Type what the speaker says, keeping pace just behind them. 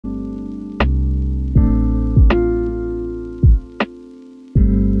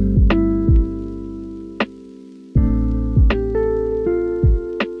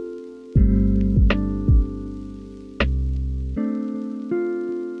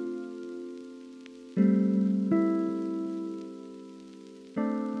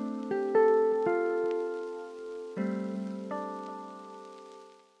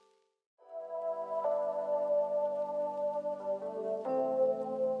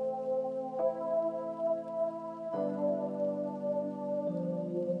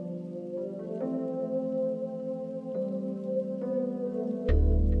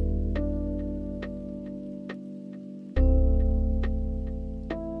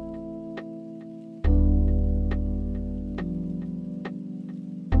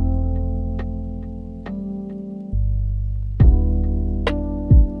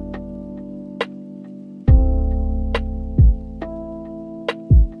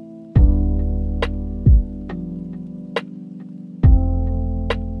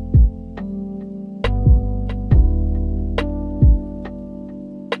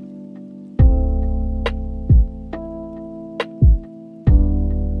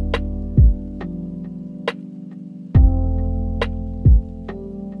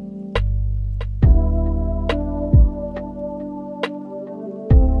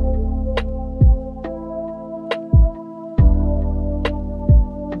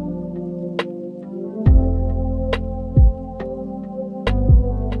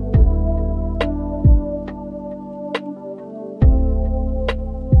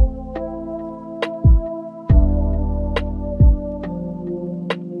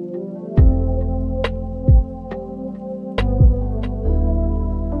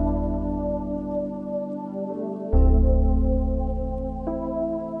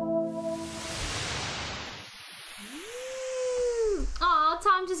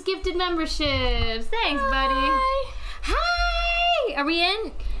just gifted memberships. Thanks, buddy. Hi. Are we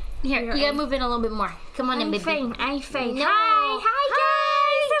in? Here, you gotta move in a little bit more. Come on in, baby. I'm fine. No. Hi,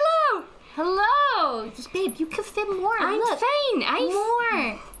 guys. Hello. Hello. Just, babe, you can fit more. I'm look. fine.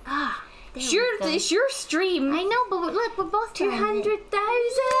 More. Ah, It's your stream. I know, but look, we're both 200,000.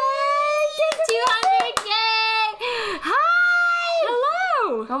 200K. Hi.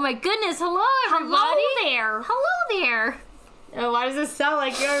 Hello. Oh my goodness. Hello, everybody. Hello there. Hello there. Oh, why does this sound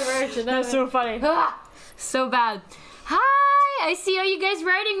like your version? That's so funny. Ah, so bad. Hi. I see all you guys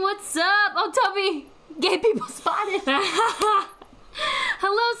writing. What's up? Oh, tell me. Gay people spotted. Hello,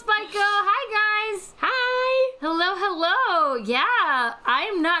 Spyco. Hi, guys. Hi. Hello, hello. Yeah, I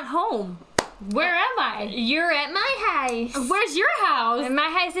am not home. Where am I? You're at my house. Where's your house? My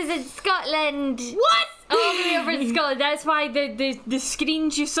house is in Scotland. What? All the way over in Scotland. That's why the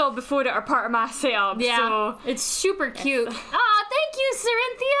screens you saw before that are part of my setup. Yeah, so. it's super cute. Aw, thank you,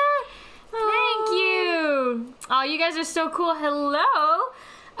 Cerinthia. Thank you. Oh, you guys are so cool. Hello.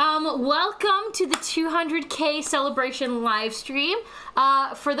 Welcome to the 200K celebration live stream.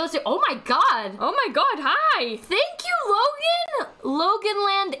 For those who, oh my god. Oh my god, hi. Thank you, Logan.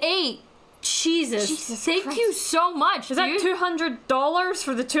 Loganland 8. Jesus thank Christ. you so much. Is that $200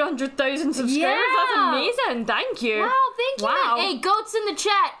 for the 200,000 subscribers? Yeah. That's amazing. Thank you. Wow, thank you. Wow. Man. Hey, goats in the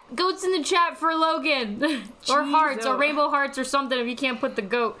chat. Goats in the chat for Logan. Or hearts, or rainbow hearts, or something if you can't put the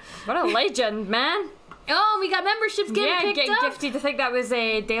goat. What a legend, man. Oh, we got memberships getting picked up. Gifted. I think that was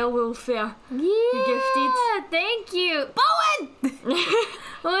Dale Wolf there. Yeah, gifted. Thank you. Bowen!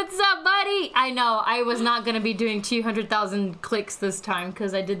 What's up, buddy? I know, I was not going to be doing 200,000 clicks this time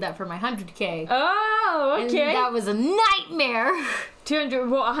because I did that for my 100K. Oh, okay. And that was a nightmare. 200,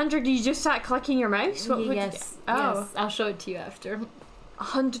 what, 100 you just sat clicking your mouse? What would Yes, you do? Oh. yes, I'll show it to you after.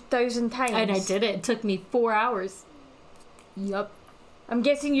 100,000 times. And I did it. It took me 4 hours. Yup. I'm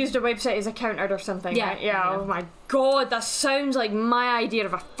guessing you used a website as a counter or something, Yeah. right? Yeah. Oh my god, that sounds like my idea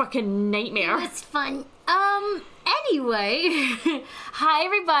of a fucking nightmare. It's fun. Anyway, hi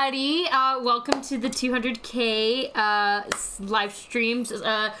everybody. Welcome to the 200K live streams.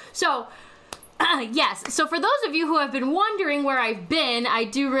 Yes, so for those of you who have been wondering where I've been, I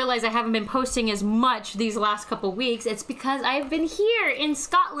do realize I haven't been posting as much these last couple weeks. It's because I've been here in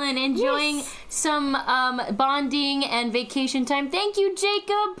Scotland enjoying some bonding and vacation time. Thank you,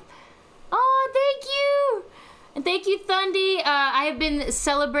 Jacob. Oh, thank you. And thank you, Thundy. I have been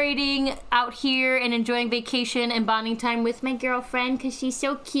celebrating out here and enjoying vacation and bonding time with my girlfriend because she's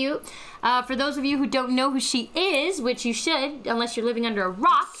so cute. For those of you who don't know who she is, which you should, unless you're living under a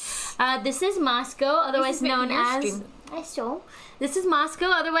rock, this is Moscow, otherwise known as... This is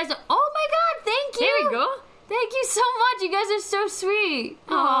Moscow, otherwise... Oh my god, thank you! There we go. Thank you so much. You guys are so sweet.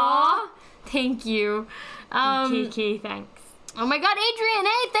 Aww. Thank you. KK, thanks. Oh my god, Adrian,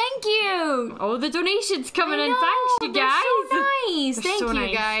 hey, thank you! All the donations coming in, thanks you guys. They're so nice. They're Thank so you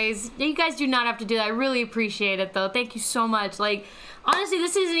nice. guys. You guys do not have to do that. I really appreciate it though. Thank you so much. Like, honestly,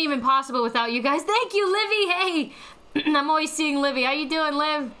 this isn't even possible without you guys. Thank you, Livy. Hey, I'm always seeing Livy. How you doing,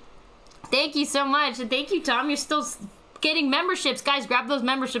 Liv? Thank you so much. And thank you, Tom. You're still getting memberships. Guys, grab those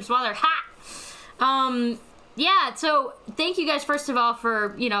memberships while they're hot. Yeah, so thank you guys, first of all,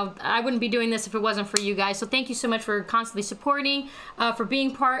 for, you know, I wouldn't be doing this if it wasn't for you guys. So thank you so much for constantly supporting, for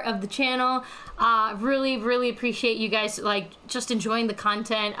being part of the channel. Really, really appreciate you guys, like, just enjoying the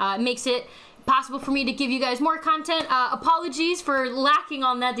content. It makes it possible for me to give you guys more content. Apologies for lacking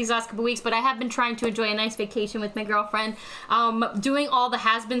on that these last couple weeks, but I have been trying to enjoy a nice vacation with my girlfriend. Doing all the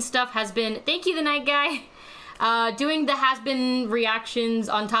has-been stuff has been... Thank you, the night guy. Doing the has-been reactions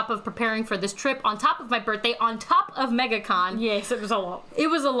on top of preparing for this trip, on top of my birthday, on top of MegaCon. Yes, it was a lot. It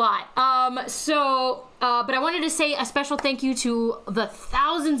was a lot. But I wanted to say a special thank you to the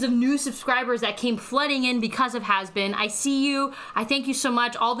thousands of new subscribers that came flooding in because of Has-Been. I see you. I thank you so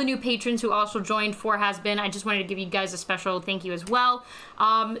much. All the new patrons who also joined for Has-Been. I just wanted to give you guys a special thank you as well.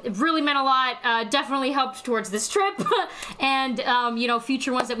 It really meant a lot. Definitely helped towards this trip and, you know,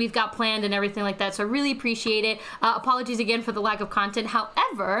 future ones that we've got planned and everything like that. So I really appreciate it. Apologies again for the lack of content.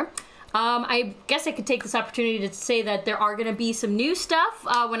 However, I guess I could take this opportunity to say that there are going to be some new stuff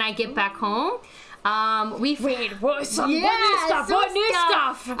when I get back home. What new stuff? What new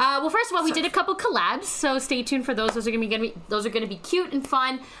stuff? Well, first of all, we did a couple collabs, so stay tuned for those. Those are gonna be cute and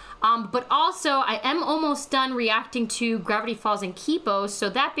fun. But also, I am almost done reacting to Gravity Falls and Kipo. So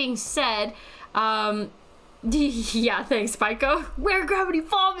that being said, yeah, thanks, Spyco. Where Gravity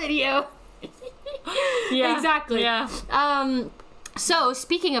Fall video? Yeah, exactly. Yeah. So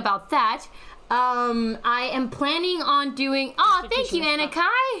speaking about that, I am planning on doing. Oh, thank you,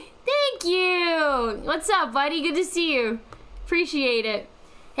 Anakai. Thank you. What's up, buddy? Good to see you. Appreciate it.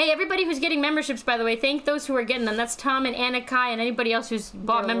 Hey, everybody who's getting memberships, by the way, thank those who are getting them. That's Tom and Anna Kai and anybody else who's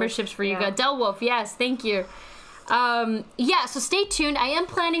bought memberships for you guys. Del Wolf, yes, thank you. Yeah, so stay tuned. I am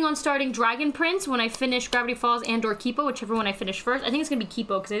planning on starting Dragon Prince when I finish Gravity Falls and or Kipo, whichever one I finish first. I think it's gonna be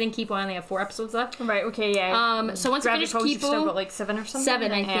Kipo because I think Kipo only have 4 episodes left. Right. Okay. Yeah. So once Gravity I finish Falls, Kipo, you've still got like 7 or something.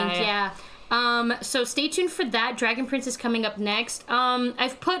 7, I think. Yeah. So stay tuned for that. Dragon Prince is coming up next.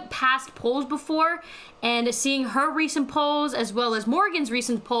 I've put past polls before, and seeing her recent polls as well as Morgan's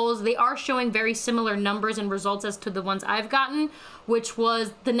recent polls, they are showing very similar numbers and results as to the ones I've gotten, which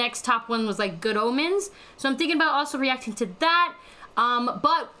was the next top one was like Good Omens. So I'm thinking about also reacting to that.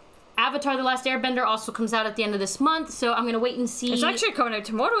 But Avatar: The Last Airbender also comes out at the end of this month, so I'm gonna wait and see. It's actually coming out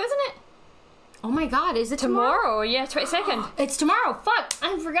tomorrow, isn't it? Oh my god, is it tomorrow? Yeah, 22nd. It's tomorrow. Fuck,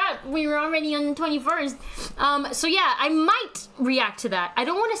 I forgot. We were already on the 21st. So yeah, I might react to that. I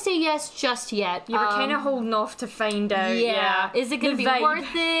don't want to say yes just yet. You were kind of holding off to find out. Yeah. Is it going to be worth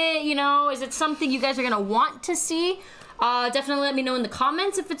it? You know, is it something you guys are going to want to see? Definitely let me know in the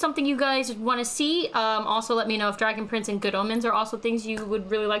comments if it's something you guys want to see. Also let me know if Dragon Prince and Good Omens are also things you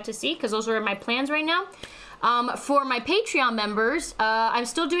would really like to see, because those are my plans right now. For my Patreon members, I'm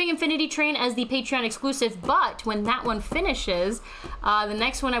still doing Infinity Train as the Patreon exclusive, but when that one finishes, the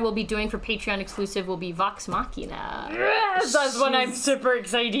next one I will be doing for Patreon exclusive will be Vox Machina. Yes, that's one I'm super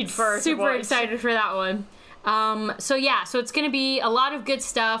excited for. Super excited for that one. So yeah, so it's gonna be a lot of good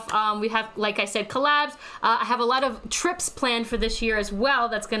stuff. We have, like I said, collabs. I have a lot of trips planned for this year as well.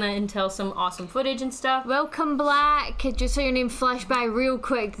 That's gonna entail some awesome footage and stuff. Welcome, Black. Just saw your name flash by real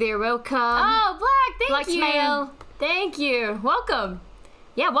quick there. Welcome. Oh, Black, Black thank you. Smile. Thank you. Welcome.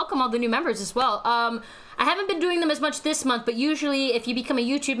 Yeah, welcome all the new members as well. I haven't been doing them as much this month, but usually if you become a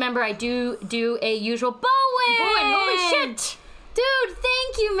YouTube member, I do a usual Bowen. Bowen, holy shit. Dude,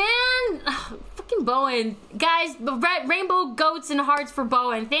 thank you, man. Oh, fucking Bowen. Guys, the rainbow goats and hearts for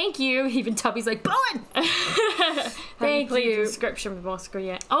Bowen. Thank you. Even Tubby's like, Bowen! Thank you. Played Inscription with Moscow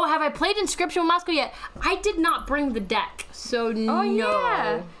yet? Oh, have I played Inscription with Moscow yet? I did not bring the deck, so no. Oh,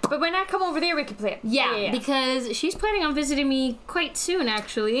 yeah. But when I come over there, we can play it. Yeah, because she's planning on visiting me quite soon,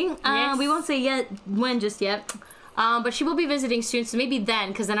 actually. Yes. We won't say yet when just yet. But she will be visiting soon, so maybe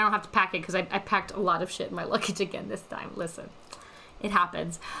then, because then I don't have to pack it, because I packed a lot of shit in my luggage again this time. Listen. It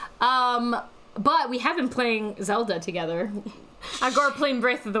happens. But we have been playing Zelda together. I got her playing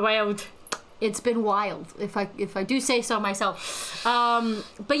Breath of the Wild. It's been wild, if I do say so myself.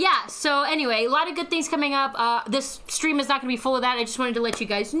 But yeah, so anyway, a lot of good things coming up. This stream is not going to be full of that. I just wanted to let you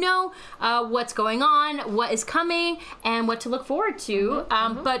guys know what's going on, what is coming, and what to look forward to.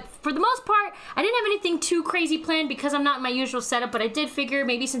 But for the most part, I didn't have anything too crazy planned because I'm not in my usual setup, but I did figure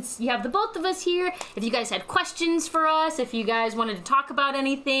maybe since you have the both of us here, if you guys had questions for us, if you guys wanted to talk about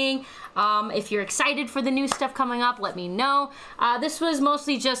anything, if you're excited for the new stuff coming up, let me know. This was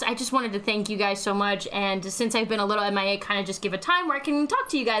mostly just, I just wanted to thank you guys so much, and since I've been a little MIA, kind of just give a time where I can talk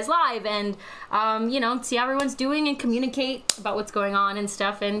to you guys live and, you know, see how everyone's doing and communicate about what's going on and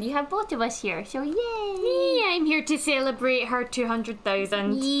stuff, and you have both of us here, so yay! Yeah, I'm here to celebrate her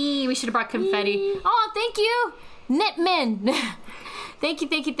 200,000. Yee, we should have brought confetti. Yee. Oh, thank you, Nitman! Thank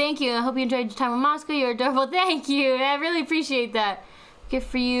you. I hope you enjoyed your time in Moscow. You're adorable. Thank you. I really appreciate that. Gift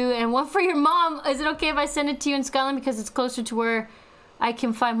for you and one for your mom. Is it okay if I send it to you in Scotland because it's closer to where I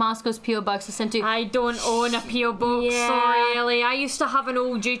can find Moscow's P.O. Box to send to you? I don't own a P.O. box, sorry, Ellie. I used to have an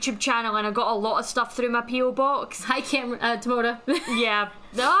old YouTube channel and I got a lot of stuff through my P.O. box. Hi, Tomoda. Yeah.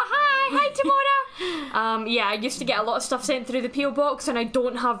 Oh, hi, Tomoda. Yeah, I used to get a lot of stuff sent through the P.O. box and I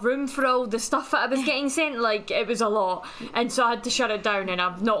don't have room for all the stuff that I was getting sent. Like, it was a lot. And so I had to shut it down and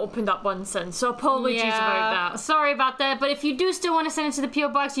I've not opened up one since. So apologies about that. Sorry about that. But if you do still want to send it to the P.O.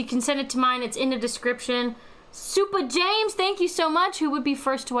 box, you can send it to mine. It's in the description. Super James, thank you so much. Who would be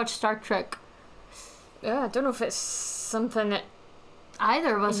first to watch Star Trek? Yeah, I don't know if it's something that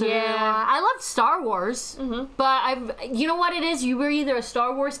either of us. Yeah, I loved Star Wars, but you know what it is? You were either a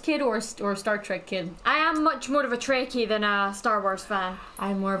Star Wars kid or a Star Trek kid. I am much more of a Trekkie than a Star Wars fan.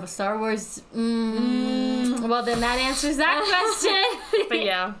 I'm more of a Star Wars. Well, then that answers that question. But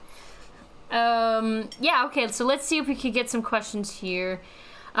yeah. Yeah. Okay. So let's see if we could get some questions here.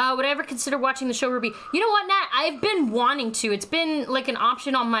 Would I ever consider watching the show Ruby? You know what, Nat? I've been wanting to. It's been like an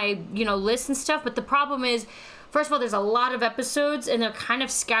option on my, list and stuff, but the problem is, first of all, there's a lot of episodes and they're kind of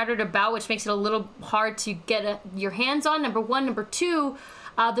scattered about, which makes it a little hard to get your hands on, number one. Number two,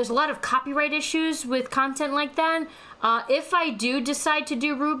 there's a lot of copyright issues with content like that. If I do decide to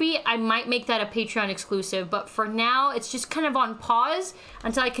do Ruby, I might make that a Patreon exclusive, but for now, it's just kind of on pause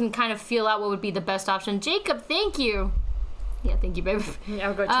until I can kind of feel out what would be the best option. Jacob, thank you. Yeah, thank you, babe. Yeah,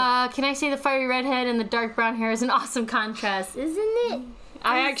 I'll go check. Can I say the fiery redhead and the dark brown hair is an awesome contrast, isn't it?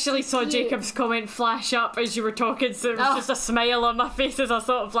 I actually saw Jacob's comment flash up as you were talking, so it was just a smile on my face as I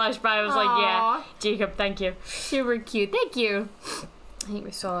saw it flash by. I was like, yeah, Jacob, thank you. Super cute. Thank you. I think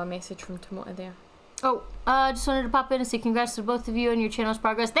we saw a message from Tomato there. Oh, just wanted to pop in and say congrats to both of you on your channel's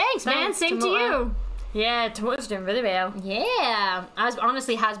progress. Thanks, man. Same to you. Yeah, Tomato's doing really well. Yeah. As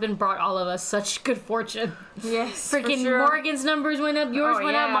honestly has been brought all of us such good fortune. Yes, Freaking sure. Morgan's numbers went up, yours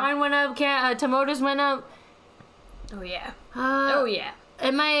went up, mine went up, Tomoda's went up. Oh yeah. Oh yeah.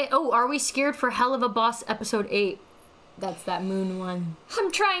 Are we scared for Hell of a Boss episode 8? That's that moon one.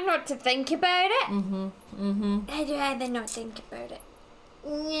 I'm trying not to think about it. I'd rather not think about it.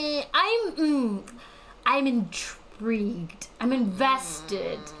 I'm intrigued. I'm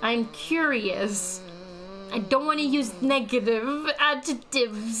invested. I'm curious. I don't want to use negative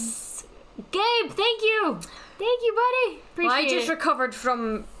adjectives. Gabe, thank you. Thank you, buddy. Appreciate I just recovered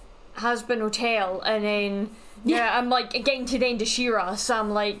from Has-Been Hotel, and then I'm like getting to the end of She-Ra, so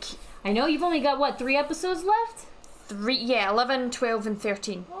I'm like, I know you've only got what, 3 episodes left? 11, 12 and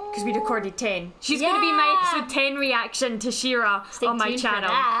 13, because we recorded 10. She's going to be my episode 10 reaction to She-Ra on my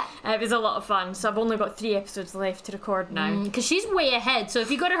channel. It was a lot of fun, so I've only got 3 episodes left to record now. Because she's way ahead, so if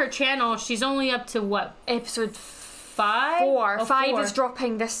you go to her channel, she's only up to what? Episode 5? 4. Oh, 5 4. is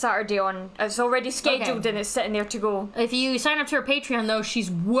dropping this Saturday on. It's already scheduled and it's sitting there to go. If you sign up to her Patreon, though, she's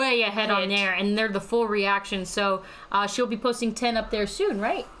way ahead on there, and they're the full reaction, so she'll be posting 10 up there soon,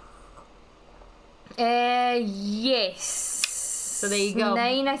 right? Yes. So there you go.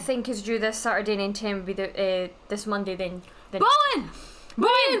 9 I think is due this Saturday, and then 10 will be this Monday then. Bowen! What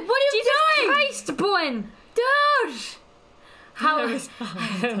are you doing? Christ, Bowen! Dude! How You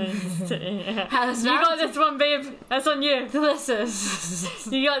got this one, babe. That's on you. This is.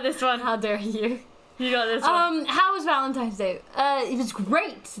 You got this one. How dare you? You got this one. How was Valentine's Day? It was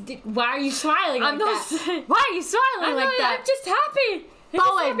great. Why are you smiling like that? Why are you smiling like that? I'm just happy. I'm Bowen,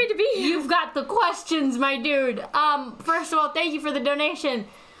 just happy to be here. You've got the questions, my dude. First of all, thank you for the donation.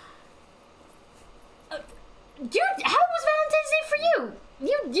 Dude, how was Valentine's Day for you?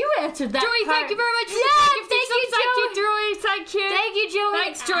 You answered that. Joey, part. thank you very much. Thank you, Joey. Thank you. Thank you, Joey.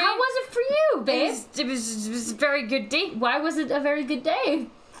 Thanks, Joey. How was it for you, babe? It was a very good day. Why was it a very good day?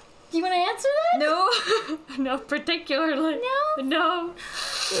 Do you want to answer that? No, not particularly. No.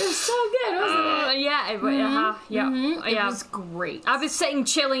 It was so good, wasn't it? Yeah, it was great. I was sitting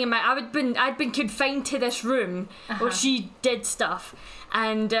chilling in my. I'd been confined to this room while she did stuff,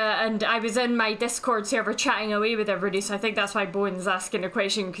 and I was in my Discord server chatting away with everybody. So I think that's why Bowen's asking a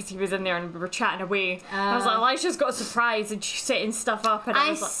question, because he was in there and we were chatting away. I was like, Elisha's got a surprise, and she's setting stuff up. And I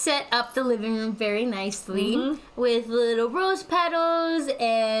was like, set up the living room very nicely with little rose petals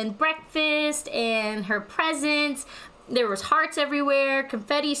and breakfast and her presents. There was hearts everywhere,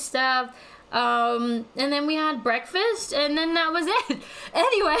 confetti stuff, and then we had breakfast, and then that was it.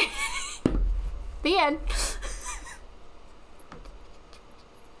 Anyway, the end.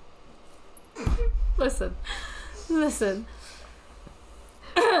 Listen.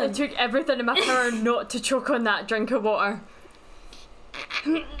 I took everything in my power not to choke on that drink of water.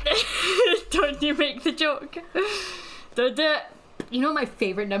 Don't you make the joke. Don't do it. You know what my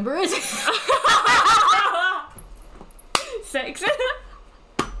favorite number is? 6.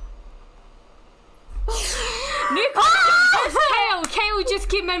 New question. Kale just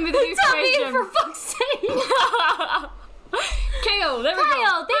came in with a new question. For fuck's sake. Kale, there we go.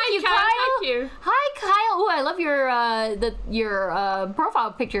 Kyle, thank you, Kyle. Thank you. Hi, Kyle. Oh, I love your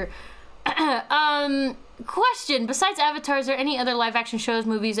profile picture. Question: besides Avatar, is there any other live-action shows,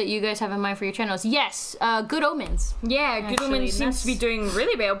 movies that you guys have in mind for your channels? Yes, Good Omens. Yeah, Good Omens seems to be doing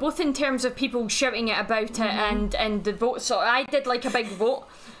really well, both in terms of people shouting it about it and the vote. So I did like a big vote.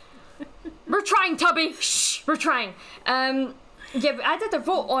 We're trying, Tubby. Shh, we're trying. Yeah, I did a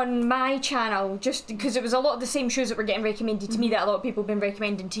vote on my channel just because it was a lot of the same shows that were getting recommended to me that a lot of people have been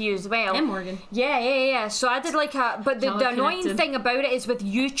recommending to you as well. And Morgan. Yeah. So I did like a... But the annoying thing about it is with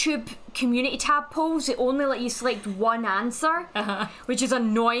YouTube community tab polls, they only let you select one answer, which is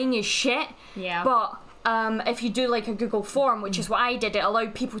annoying as shit. Yeah. But... if you do like a Google form, which is what I did, it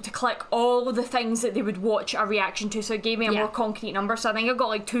allowed people to click all of the things that they would watch a reaction to, so it gave me a more concrete number. So I think I got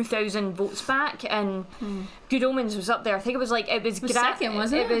like 2,000 votes back, and Good Omens was up there. I think it was second,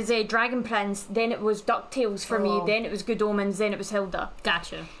 wasn't it? It was Dragon Prince, then it was DuckTales for me, then it was Good Omens, then it was Hilda.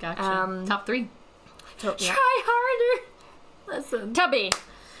 Gotcha. Top 3. Try harder. Listen, Tubby,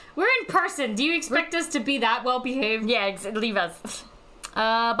 we're in person. Do you expect us to be that well behaved? Yeah, leave us.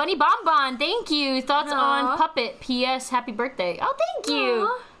 Bunny Bonbon, thank you. Thoughts on Puppet? P.S. Happy birthday. Oh, thank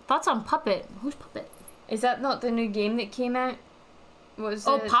you. Thoughts on Puppet? Who's Puppet? Is that not the new game that came out? What was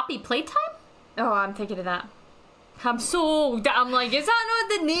Poppy Playtime? Oh, I'm thinking of that. I'm so... I'm like, is that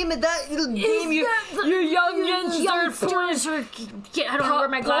not the name of that little game you youngins are playing? I don't know where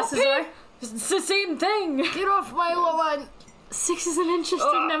my glasses are. It's the same thing. Get off my lawn. 6 is an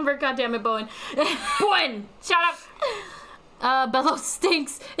interesting number. God damn it, Bowen. Bowen! Shut up. Bello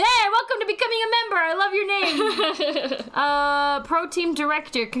stinks. Hey, welcome to becoming a member. I love your name. Pro team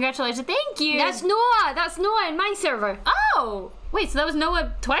director. Congratulations. Thank you. That's Noah. That's Noah in my server. Oh. Wait, so that was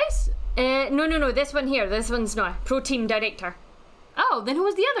Noah twice? No. This one here. This one's Noah. Pro team director. Oh, then who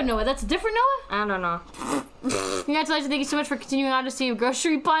was the other Noah? That's a different Noah? I don't know. Congratulations. Thank you so much for continuing Odyssey of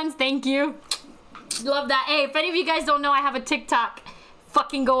grocery puns. Thank you. Love that. Hey, if any of you guys don't know, I have a TikTok.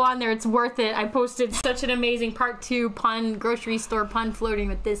 Fucking go on there. It's worth it. I posted such an amazing part 2 pun, grocery store pun flirting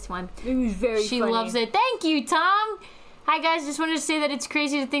with this one. It was very She funny. loves it. Thank you, Tom. Hi, guys. Just wanted to say that it's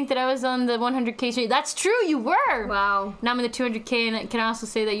crazy to think that I was on the 100K streak. That's true. You were. Wow. Now I'm in the 200K, and can I also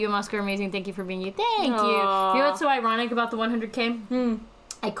say that you and Oscar are amazing. Thank you for being you. Thank you. You Aww. know what's so ironic about the 100K?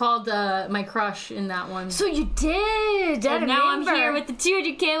 I called my crush in that one. So you did. And now I'm here with the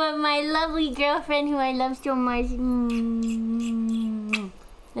 200K with my lovely girlfriend who I love so much.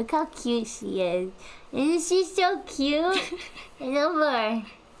 Look how cute she is. Isn't she so cute? I love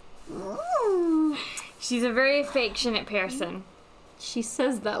her. She's a very affectionate person. She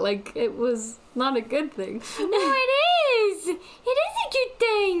says that like it was not a good thing. No, it is. It is a good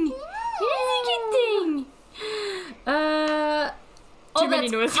thing. It is a good thing. Oh, many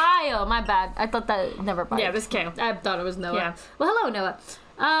that's Noahs. Kyle. My bad. I thought that never mind. Yeah, it was Kyle. I thought it was Noah. Yeah. Well, hello, Noah.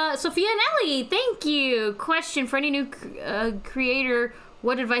 Sophia and Ellie, thank you. Question for any new creator: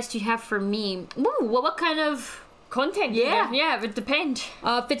 what advice do you have for me? Ooh, what kind of Content. Yeah, it would depend.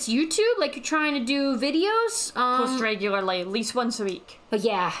 if it's YouTube, like you're trying to do videos, Post regularly, at least once a week. but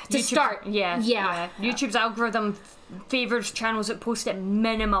yeah, to YouTube, start, Yeah. YouTube's algorithm favors channels that post at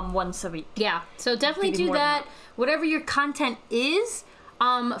minimum once a week. yeah. So definitely Maybe do more than that. Whatever your content is,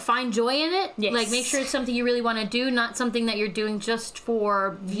 find joy in it. Yes. Like make sure it's something you really want to do, not something that you're doing just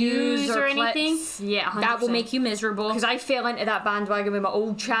for views or anything. clicks. Yeah, 100%. That will make you miserable. Because I fell into that bandwagon with my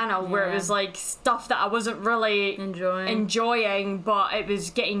old channel where it Yeah. was like stuff that I wasn't really Enjoying. but it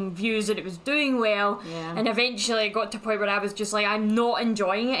was getting views and it was doing well. Yeah. And eventually it got to a point where I was just like, I'm not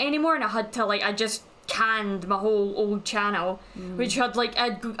enjoying it anymore, and I had to I just canned my whole old channel, which had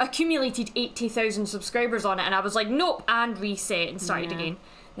accumulated 80,000 subscribers on it, and I was like, nope, and reset and started again.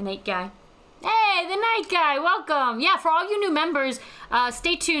 The night guy. Hey, the night guy, welcome. Yeah, for all you new members,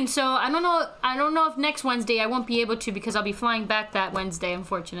 stay tuned. So I don't know if next Wednesday I won't be able to because I'll be flying back that Wednesday,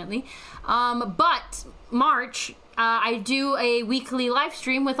 unfortunately. But March, I do a weekly live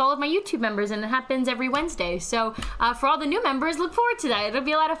stream with all of my YouTube members, and it happens every Wednesday. So for all the new members, look forward to that. It'll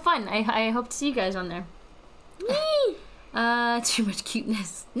be a lot of fun. I hope to see you guys on there. Too much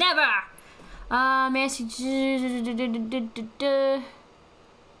cuteness. Never. Message.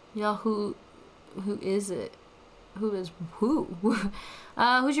 Y'all, who is it? Who is who?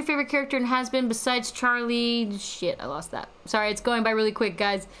 Who's your favorite character and has been besides Charlie? Shit, I lost that. Sorry, it's going by really quick,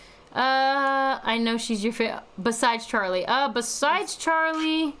 guys. I know she's your favorite. Besides Charlie. Besides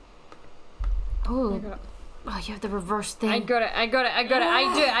Charlie. Oh, you have the reverse thing. I got it.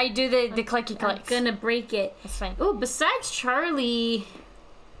 I do the clicky clicks. I'm gonna break it. That's fine. Oh, besides Charlie,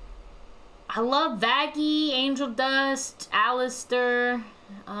 I love Vaggie, Angel Dust, Alistair,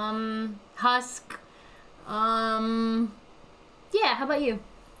 Husk. Yeah, how about you?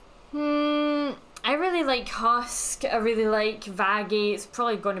 I really like Husk. I really like Vaggie. It's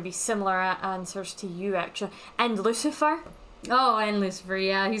probably going to be similar answers to you, actually. And Lucifer. Oh, and Lucifer,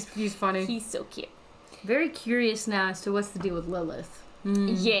 yeah, he's funny. He's so cute. Very curious now as to what's the deal with Lilith.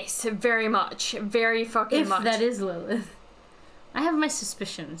 Yes, very much. Very fucking If much. that is Lilith. I have my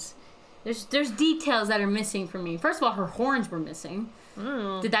suspicions. There's details that are missing for me. First of all, her horns were missing.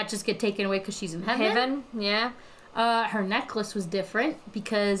 Did that just get taken away because she's in heaven? Yeah. Her necklace was different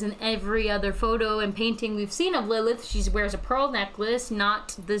because in every other photo and painting we've seen of Lilith, she wears a pearl necklace,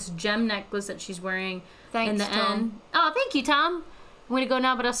 not this gem necklace that she's wearing in the Tom. end. Oh, thank you, Tom. I'm gonna go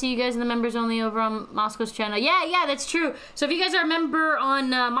now, but I'll see you guys in the members only over on Moscow's channel. Yeah, that's true. So if you guys are a member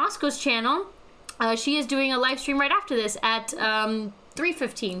on Moscow's channel, she is doing a live stream right after this at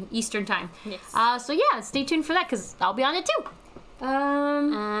 3:15 Eastern time. Yes. So yeah, stay tuned for that because I'll be on it too.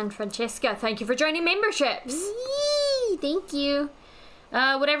 And Francesca, thank you for joining memberships. Yee, thank you.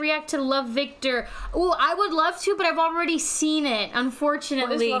 Would I react to Love Victor? Oh, I would love to, but I've already seen it,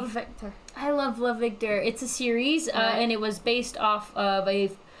 unfortunately. What is Love Victor? I love Love Victor. It's a series, and it was based off of a...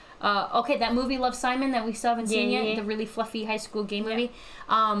 that movie Love, Simon that we still haven't seen yet, the really fluffy high school gay movie.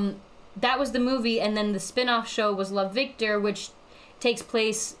 That was the movie, and then the spin-off show was Love Victor, which takes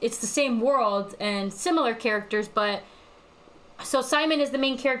place. It's the same world and similar characters, but so Simon is the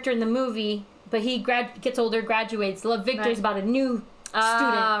main character in the movie, but he gets older, graduates. Love Victor is about a new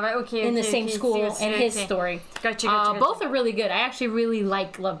student in the same school and his story. Gotcha. Both are really good. I actually really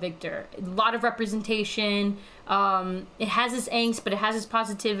like Love Victor. A lot of representation. It has its angst, but it has its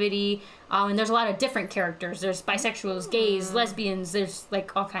positivity. And there's a lot of different characters. There's bisexuals, gays, lesbians. There's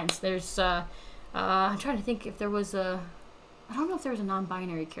like all kinds. There's I'm trying to think if there was I don't know if there was a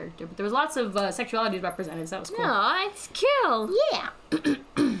non-binary character, but there was lots of sexualities represented, so that was cool. Oh, it's cool. Yeah.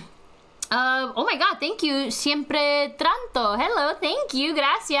 Oh my god, thank you. Siempre Tranto. Hello, thank you.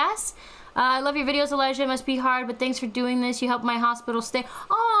 Gracias. I love your videos, Elijah. It must be hard, but thanks for doing this. You helped my hospital stay.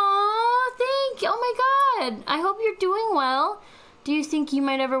 Oh, thank you. Oh my god. I hope you're doing well. Do you think you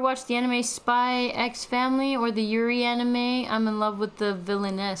might ever watch the anime Spy X Family or the Yuri anime? I'm in love with the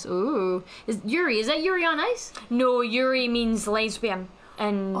villainess. Ooh. Is that Yuri on Ice? No, Yuri means lesbian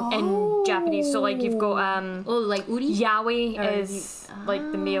in Japanese. So like you've got like Uri? Yaoi is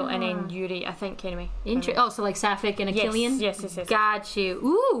like the male, and then Yuri, I think, anyway. So like Sapphic and Achillean? Yes. Got you.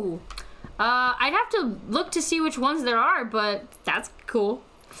 Ooh. I'd have to look to see which ones there are, but that's cool.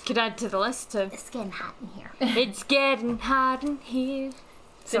 Could add to the list too. It's getting hot in here. It's getting hot in here.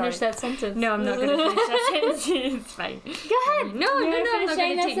 Finish that sentence. No, I'm not going to finish that sentence. It's fine. Go ahead. No, I'm not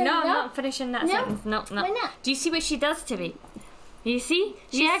saying going to. that No, I'm sentence? not finishing that sentence. No. Why not? Do you see what she does to me? You see?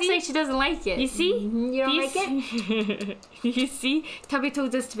 She acts like she doesn't like it. You see? You don't like it? You see? Tubby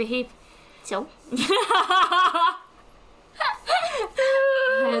told us to behave. So?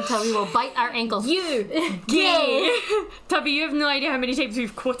 Tubby will bite our ankles. You gay. Tubby, you have no idea how many times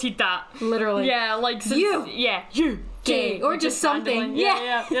we've quoted that. Literally. Yeah, like since, you. Yeah, you Gay. Or just something.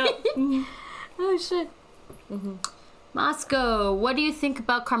 Yeah. Oh shit. Moscow, what do you think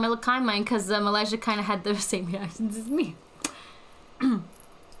about Carmilla Kymine? Because Elijah kind of had the same reactions as me.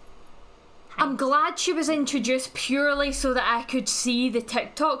 I'm glad she was introduced purely so that I could see the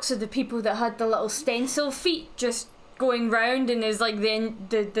TikToks of the people that had the little stencil feet just going round, and is like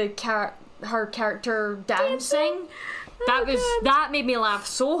her character dancing. That made me laugh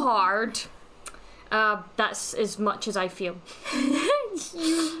so hard. That's as much as I feel.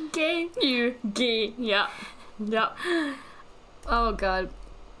 You gay. You gay. Yeah. Oh god.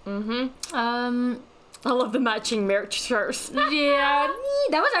 I love the matching merch shirts. Yeah,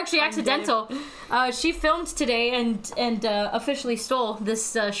 that was actually accidental. She filmed today and officially stole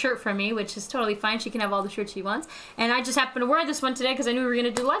this shirt from me, which is totally fine. She can have all the shirts she wants. And I just happened to wear this one today because I knew we were going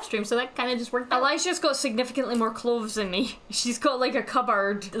to do the live stream, so that kind of just worked out. Elijah's got significantly more clothes than me. She's got like a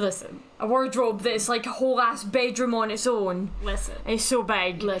cupboard. Listen. A wardrobe that's like a whole ass bedroom on its own. Listen. It's so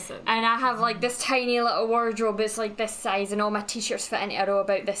big. Listen. And I have like this tiny little wardrobe. It's like this size, and all my t-shirts fit into a row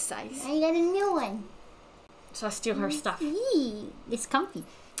about this size. I got a new one. So I steal her stuff. It's comfy.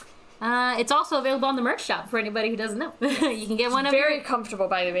 It's also available on the merch shop for anybody who doesn't know. You can get one of Very comfortable,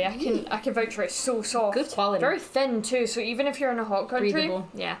 by the way. I can vouch for it. It's so soft. Good quality. Very thin too. So even if you're in a hot country, breathable.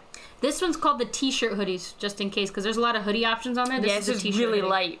 Yeah. This one's called the t-shirt hoodies, just in case, because there's a lot of hoodie options on there. This is t-shirt really hoodie.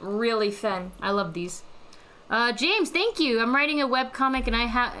 light, really thin. I love these. James, thank you. I'm writing a webcomic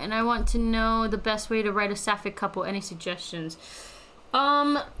and I want to know the best way to write a sapphic couple. Any suggestions?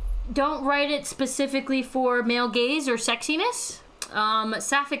 Don't write it specifically for male gaze or sexiness.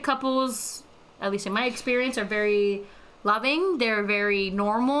 Sapphic couples, at least in my experience, are very loving. They're very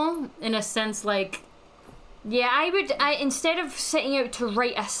normal in a sense, like. Yeah, I instead of setting out to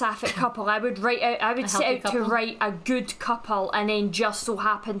write a sapphic couple, I would set out to write a good couple and then just so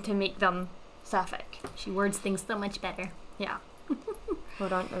happen to make them sapphic. She words things so much better. Yeah.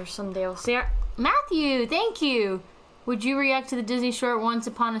 Hold on, there's somebody else there. Matthew, thank you. Would you react to the Disney short Once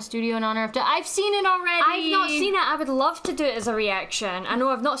Upon a Studio in honor of... I've seen it already! I've not seen it. I would love to do it as a reaction. I know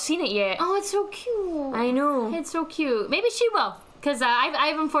I've not seen it yet. Oh, it's so cute. I know. It's so cute. Maybe she will. Because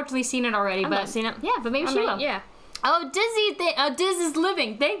I've unfortunately seen it already. I've not seen it. Yeah, but maybe she will. Yeah. Oh, Diz is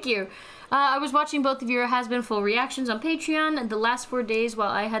living. Thank you. I was watching both of your has-been full reactions on Patreon the last 4 days while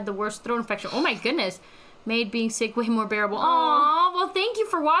I had the worst throat infection. Oh my goodness. Made being sick way more bearable. Aww, well thank you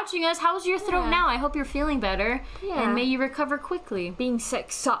for watching us. How's your throat now? I hope you're feeling better. Yeah. And may you recover quickly. Being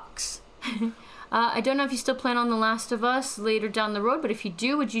sick sucks. I don't know if you still plan on The Last of Us later down the road, but if you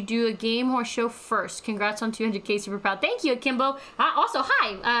do, would you do a game or show first? Congrats on 200K, super proud. Thank you, Akimbo. Also,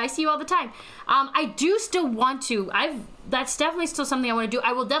 hi. I see you all the time. I do still want to. That's definitely still something I want to do.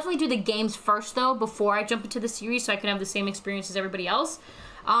 I will definitely do the games first, though, before I jump into the series, so I can have the same experience as everybody else.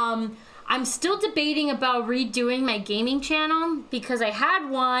 I'm still debating about redoing my gaming channel because I had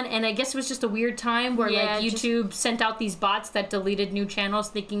one and I guess it was just a weird time where like YouTube sent out these bots that deleted new channels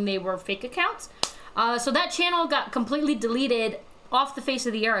thinking they were fake accounts. So that channel got completely deleted off the face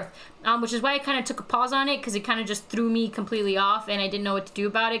of the earth, which is why I kind of took a pause on it, because it kind of just threw me completely off, and I didn't know what to do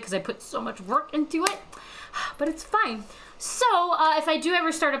about it because I put so much work into it. But it's fine. So, if I do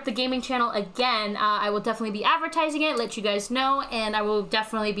ever start up the gaming channel again, I will definitely be advertising it, let you guys know, and I will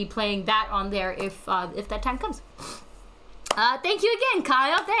definitely be playing that on there if that time comes. Thank you again,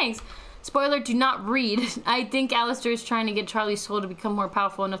 Kyle. Thanks. Spoiler, do not read. I think Alistair is trying to get Charlie's soul to become more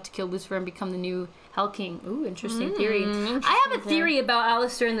powerful enough to kill Lucifer and become the new Hell King. Ooh, interesting theory. I have a theory about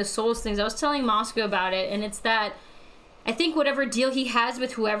Alistair and the souls things. I was telling Moscow about it, and it's that I think whatever deal he has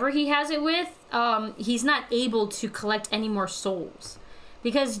with whoever he has it with, he's not able to collect any more souls.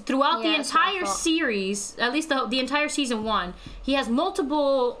 Because throughout the entire series, at least the entire season 1, he has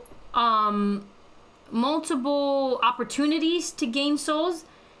multiple opportunities to gain souls,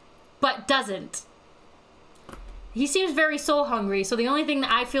 but doesn't. He seems very soul hungry, so the only thing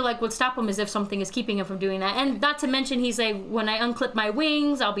that I feel like would stop him is if something is keeping him from doing that. And not to mention, he's like, when I unclip my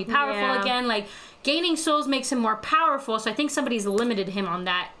wings, I'll be powerful again. Like, gaining souls makes him more powerful, so I think somebody's limited him on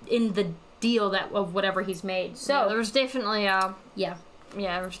that in the deal of whatever he's made. So there's definitely a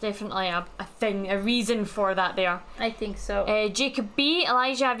there's definitely a thing, a reason for that there. I think so. Jacob B,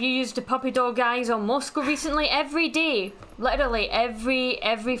 Elijah, have you used the puppy dog eyes on Moscow recently? Every day, literally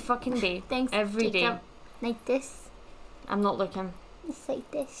every fucking day. Thanks, every Jacob. day. Like this. I'm not looking. Just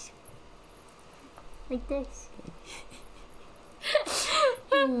like this. Like this.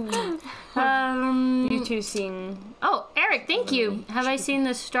 You two seen? Oh, Eric, thank you. Have I seen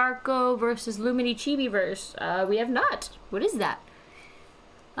the Starco versus Lumini Chibi verse? We have not. What is that?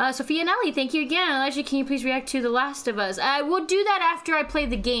 Sophia Nelly, thank you again. Elijah, can you please react to The Last of Us? I will do that after I play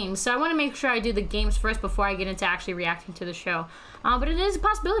the games, so I want to make sure I do the games first before I get into actually reacting to the show. But it is a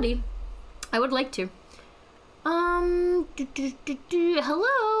possibility. I would like to. Hello,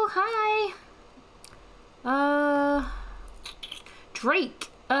 hi. Drake.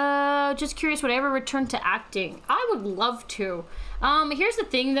 Just curious, would I ever return to acting? I would love to. Here's the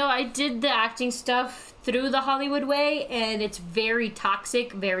thing though, I did the acting stuff through the Hollywood way, and it's very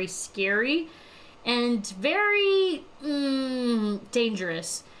toxic, very scary, and very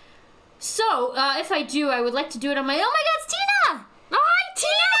dangerous. So, if I do, I would like to do it on my... Oh my god, it's Tina! Oh, hi,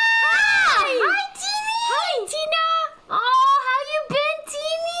 Tina! Hi, Teeny! Hi, Tina! Oh, how you been,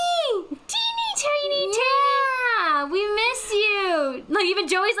 Teeny? Teeny, tiny, yeah, we miss you. Like, even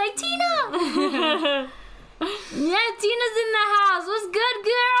Joey's like, Tina! Yeah, Tina's in the house. What's good,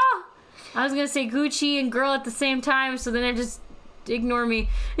 girl? I was gonna say Gucci and girl at the same time, so then I just ignore me.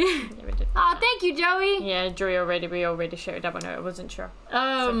 Oh, thank you, Joey. Yeah, Joey we already shared that one out. I wasn't sure.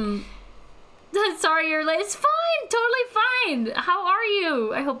 Sorry you're late. It's fine. Totally fine. How are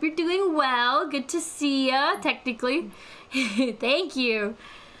you? I hope you're doing well. Good to see ya, technically. Thank you.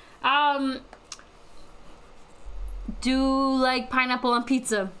 Do you like pineapple on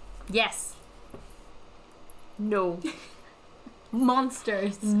pizza? Yes. No.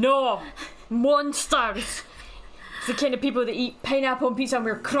 Monsters. No. Monsters. It's the kind of people that eat pineapple on pizza and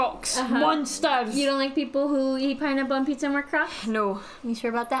wear Crocs. Monsters. You don't like people who eat pineapple on pizza and wear Crocs? No. You sure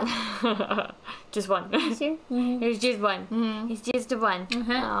about that? Just one. You sure? Mm-hmm. It's just one. Mm-hmm. It's just the one. Hey,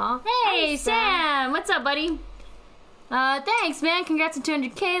 hi, Sam. What's up, buddy? Thanks, man. Congrats on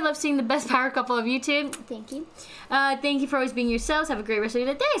 200K. Love seeing the best power couple of YouTube. Thank you. Thank you for always being yourselves. Have a great rest of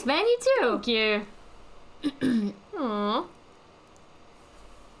your day. Thanks, man. You too. Thank you. Aww.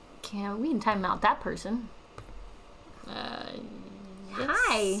 We can time out that person. Yes.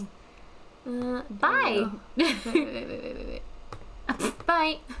 Hi. Bye. Wait.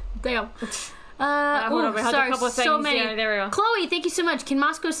 Bye. Damn. Hold on, we had a couple of things. So many. Yeah, there we go. Chloe, thank you so much. Can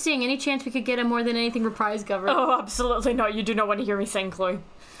Moscow sing? Any chance we could get a More Than Anything reprise cover? Oh, absolutely not. You do not want to hear me sing, Chloe.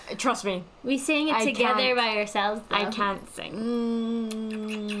 Trust me. We sang it together by ourselves, though. I can't sing.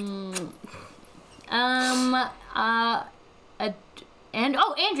 And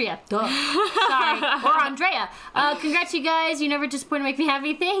Andrea. Duh. Sorry. Or Andrea. Congrats, you guys. You never disappoint and make me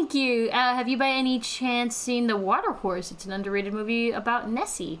happy. Thank you. Have you by any chance seen The Water Horse? It's an underrated movie about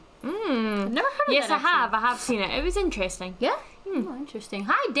Nessie. I've never heard of yes, that. I have seen it. It was interesting. Yeah? Oh, interesting.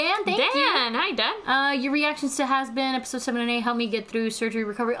 Hi, Dan. Thank you. Dan. Hi, Dan. Your reactions to Has Been, episode 7 and 8, helped me get through surgery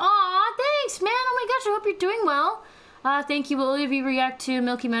recovery. Aw, thanks, man. Oh my gosh, I hope you're doing well. Thank you. Will any of you react to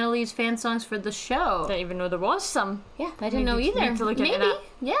Milky Melodies fan songs for the show? Didn't even know there was some. Yeah, I didn't know either. Need to look into that.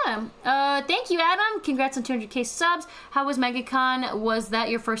 Yeah. Thank you, Adam. Congrats on 200K subs. How was MegaCon? Was that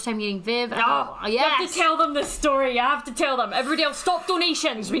your first time meeting Viv? Oh, yes. You have to tell them this story. You have to tell them. Everybody else, stop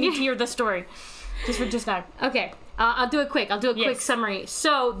donations. We need to hear this story. Just now. Okay. I'll do it quick. Quick summary.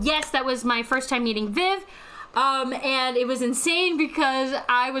 So, yes, that was my first time meeting Viv. And it was insane because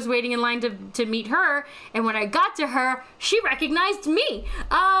I was waiting in line to meet her, and when I got to her, she recognized me,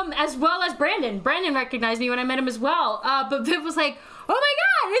 as well as Brandon. Brandon recognized me when I met him as well. But Viv was like, "Oh my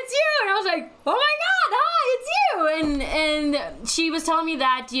God, it's you!" And I was like, "Oh my God, hi, it's you!" And she was telling me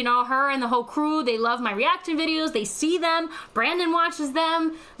that, you know, her and the whole crew, they love my reaction videos. They see them. Brandon watches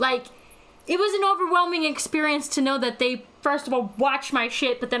them. Like, it was an overwhelming experience to know that they, first of all, watch my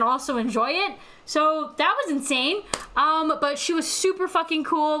shit, but then also enjoy it. So that was insane. But she was super fucking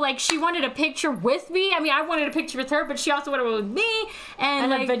cool. Like, she wanted a picture with me. I mean, I wanted a picture with her, but she also wanted one with me.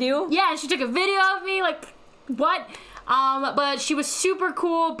 And like, a video? Yeah, she took a video of me. Like, what? But she was super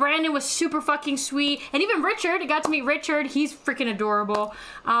cool. Brandon was super fucking sweet. And even Richard, I got to meet Richard. He's freaking adorable.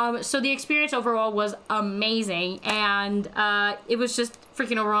 So the experience overall was amazing. And it was just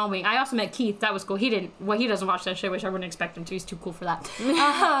freaking overwhelming. I also met Keith. That was cool. He doesn't watch that shit, which I wouldn't expect him to. He's too cool for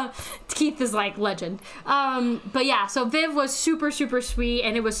that. Keith is like legend. But yeah, so Viv was super, super sweet.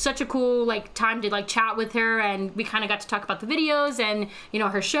 And it was such a cool like time to like chat with her. And we kind of got to talk about the videos and, you know,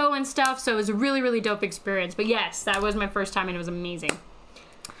 her show and stuff. So it was a really, really dope experience. But yes, that was my first time and it was amazing.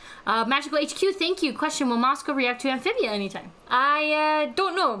 Magical HQ, thank you. Question, will Moscow react to Amphibia anytime? I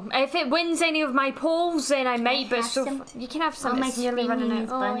don't know. If it wins any of my polls, then I might, but so you can have some. Oh, my It's nearly running out.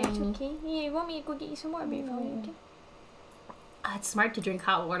 screen's Oh, it's burning. okay. Yeah, you want me to go get you some water before you okay? It's smart to drink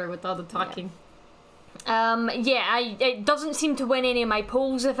hot water with all the talking. Yeah, it doesn't seem to win any of my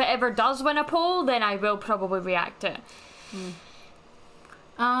polls. If it ever does win a poll, then I will probably react to it.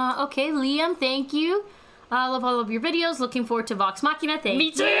 Okay, Liam, thank you. Love all of your videos. Looking forward to Vox Machina. Thank Me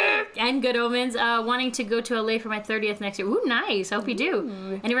you. too. And Good Omens. Wanting to go to LA for my 30th next year. Ooh, nice. I hope you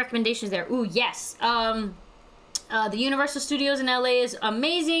do. Any recommendations there? Ooh, yes. The Universal Studios in LA is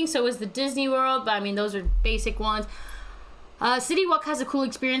amazing. So is the Disney World. But I mean, those are basic ones. City Walk has a cool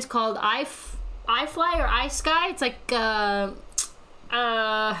experience called iFly or iSky. It's like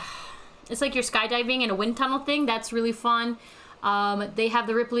it's like you're skydiving in a wind tunnel thing. That's really fun. They have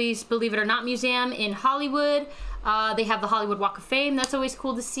the Ripley's Believe It or Not Museum in Hollywood. They have the Hollywood Walk of Fame. That's always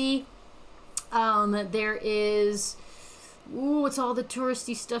cool to see. There is... Ooh, what's all the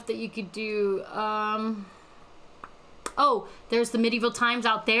touristy stuff that you could do? Oh, there's the Medieval Times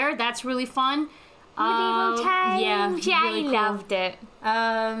out there. That's really fun. Medieval times. Yeah, really cool. I loved it.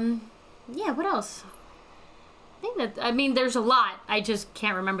 Yeah, what else? I mean, there's a lot. I just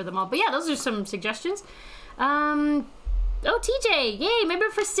can't remember them all. But yeah, those are some suggestions. Oh, TJ, yay, member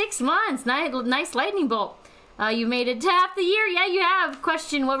for 6 months. Nice lightning bolt. You made it to half the year. Yeah, you have.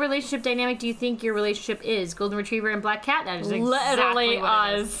 Question, what relationship dynamic do you think your relationship is? Golden Retriever and Black Cat? That is exactly what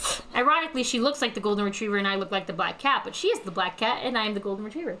us. Ironically, she looks like the Golden Retriever and I look like the Black Cat, but she is the Black Cat and I am the Golden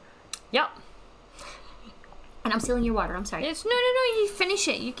Retriever. Yep. And I'm stealing your water, I'm sorry. It's, no, you finish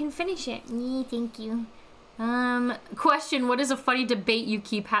it. You can finish it. Thank you. Question, what is a funny debate you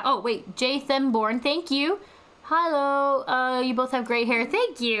keep oh, wait, Jay Themborn, thank you. Hello, you both have great hair.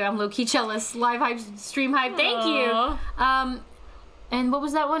 Thank you. I'm low-key jealous. Live hype, stream hype. Thank you. And what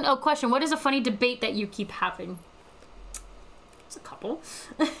was that one? Oh, question. What is a funny debate that you keep having? It's a couple.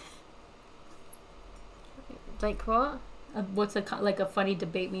 Like what? What's like a funny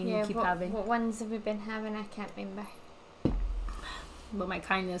debate meaning you keep having? What ones have we been having? I can't remember. But my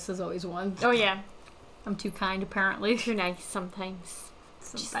kindness is always one. Oh yeah. I'm too kind apparently. Too nice sometimes.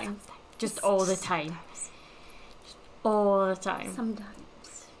 Sometimes. Just all the time. All the time.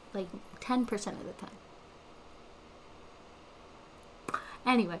 Sometimes. Like 10% of the time.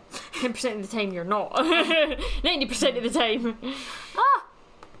 Anyway. 10% of the time you're not. 90% of the time.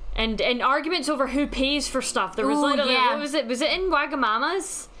 And arguments over who pays for stuff. There was literally, what was it? Was it in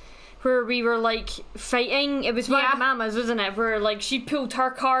Wagamama's? Where we were like fighting? It was Wagamama's, wasn't it? Where like she pulled her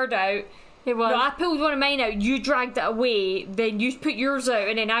card out. It was. No, I pulled one of mine out, you dragged it away, then you put yours out,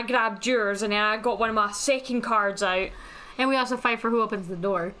 and then I grabbed yours, and then I got one of my second cards out. And we also fight for who opens the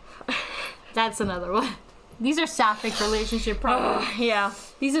door. That's another one. These are sapphic relationship problems. Yeah.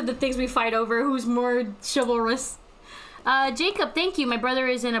 These are the things we fight over, who's more chivalrous. Jacob, thank you. My brother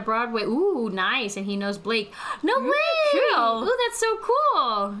is in a Broadway. Ooh, nice. And he knows Blake. No way! Cool. Ooh, that's so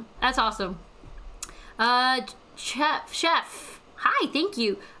cool. That's awesome. Chef. Hi, thank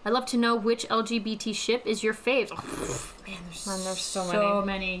you. I'd love to know which LGBT ship is your fave. Oh, man, there's so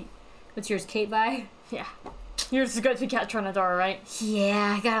many. What's yours, Kate Vi? Yeah. Yours is good to catch on a door, right?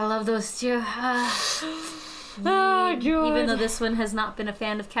 Yeah, I gotta love those two. Oh, God. Even though this one has not been a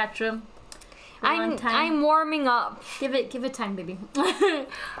fan of Catrum. I'm warming up. Give it time, baby.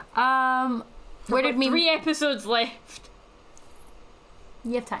 Where did we 3 episodes left?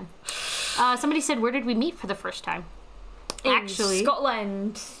 You have time. Somebody said, where did we meet for the first time? In Actually,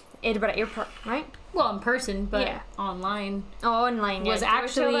 Scotland. Edinburgh Airport, right? Well, in person, but Yeah. online. Oh, online. Was yeah. Did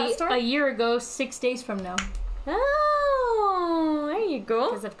you tell that actually story? a year ago, 6 days from now. Oh, there you go.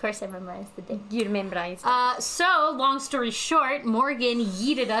 Because of course I memorized the date. You memorized. So, long story short, Morgan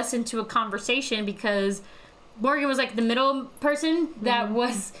yeeted us into a conversation because Morgan was like the middle person that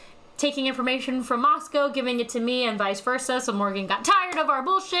was taking information from Moscow, giving it to me, and vice versa. So Morgan got tired of our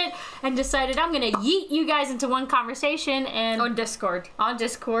bullshit and decided, I'm gonna yeet you guys into one conversation and on Discord. on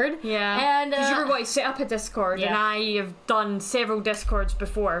Discord. Yeah. And Because you were going to set up a Discord, yeah. and I have done several Discords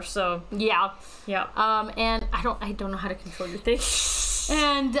before, so yeah. yeah. And I don't know how to control your thing.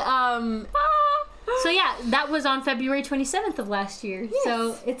 And so yeah, that was on February 27th of last year. Yes.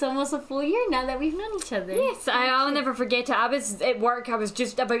 So it's almost a full year now that we've known each other. Yes, I'll never forget it. I was at work, I was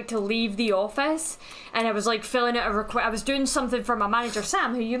just about to leave the office, and I was like filling out a request. I was doing something for my manager,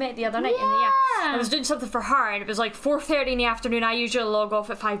 Sam, who you met the other night. Yeah. I was doing something for her, and it was like 4:30 in the afternoon. I usually log off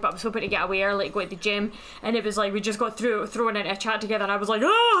at 5, but I was hoping to get away early to go to the gym, and it was like we just got thrown into a chat together, and I was like,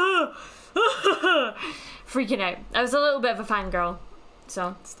 freaking out. I was a little bit of a fangirl,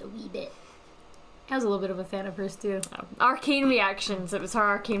 so. Just a wee bit. I was a little bit of a fan of hers too. Arcane reactions. It was her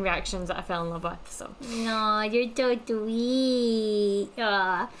arcane reactions that I fell in love with. So. No, you're so sweet.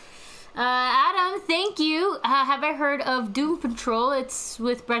 Adam, thank you. Have I heard of Doom Patrol? It's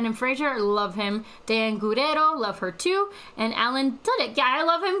with Brendan Fraser. Love him. Diane Guerrero. Love her too. And Alan Tudyk. Yeah, I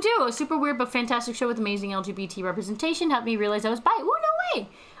love him too. A super weird but fantastic show with amazing LGBT representation. Helped me realize I was bi. Ooh, no way.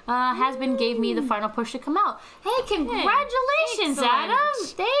 Hasbin gave me the final push to come out. Hey, congratulations, Excellent. Adam.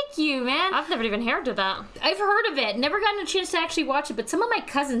 Thank you, man. I've never even heard of that. I've heard of it. Never gotten a chance to actually watch it, but some of my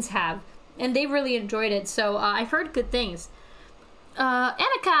cousins have, and they really enjoyed it. So I've heard good things.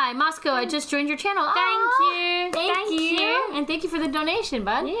 Anakai, Moscow, I just joined your channel. Thank you. Thank you. And thank you for the donation,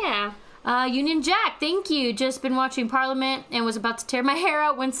 bud. Yeah. Union Jack, thank you. Just been watching Parliament and was about to tear my hair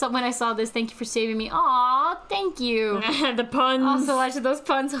out when I saw this. Thank you for saving me. Aw, thank you. The puns. Also watching those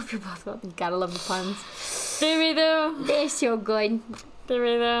puns. Hope you're both well. Gotta love the puns. There though. They're so good.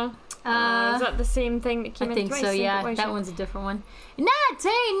 There though. Is that the same thing that came I in? think so, yeah. That one's a different one. Nat,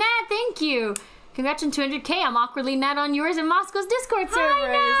 hey, Nat, thank you. Congrats on 200K. I'm awkwardly Nat on yours and Moscow's Discord servers.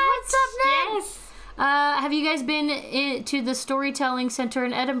 Nat. What's up, Nat? Yes. Have you guys been to the Storytelling Centre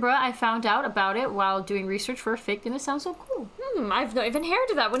in Edinburgh? I found out about it while doing research for a fic, and it sounds so cool. I've not even heard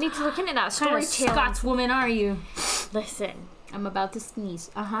of that. We need to look into that. What kind of Storytelling. Scotswoman are you? Listen. I'm about to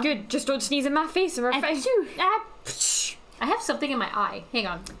sneeze. Good. Just don't sneeze in my face or my face. I have something in my eye. Hang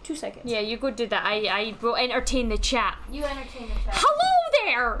on. 2 seconds. Yeah, you go do that. I will entertain the chat. You entertain the chat. Hello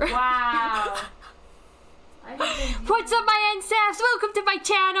there. Wow. What's up, my NSFs? Welcome to my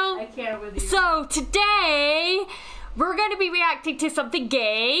channel. I can't with you. So today we're going to be reacting to something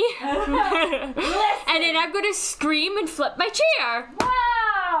gay. And then I'm going to scream and flip my chair.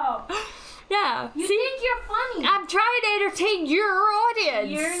 Wow. Yeah. You think you're funny. I'm trying to entertain your audience.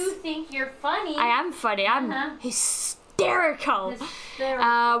 You think you're funny. I am funny. I'm hysterical.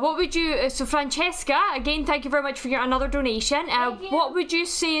 What would you... So Francesca, again, thank you very much for your another donation. Thank you. What would you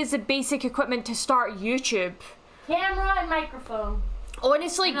say is the basic equipment to start YouTube? Camera and microphone.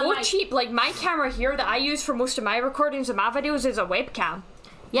 Honestly, And a go mic. cheap. Like my camera here that I use for most of my recordings and my videos is a webcam.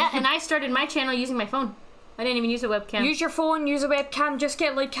 Yeah, and I started my channel using my phone. I didn't even use a webcam. Use your phone, use a webcam, just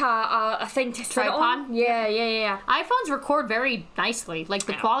get like a thing to sit Tripod? on. Yeah. iPhones record very nicely. Like,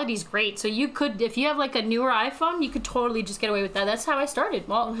 the quality's great. So you could, if you have like a newer iPhone, you could totally just get away with that. That's how I started.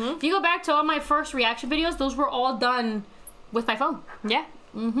 Well, if you go back to all my first reaction videos, those were all done with my phone. Yeah.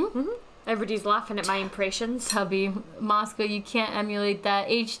 Everybody's laughing at my impressions. Tubby, Moscow, you can't emulate that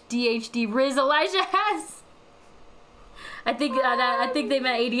HD Riz Elijah has. I think they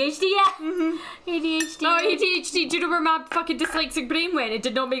meant ADHD, yeah. ADHD. Oh, ADHD. Do you know where my fucking dyslexic brain went? It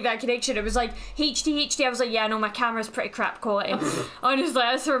did not make that connection. It was like HD. I was like, yeah, no, my camera's pretty crap quality. Honestly,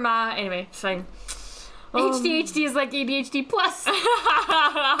 that's where my... Anyway, it's fine. ADHD is like ADHD plus.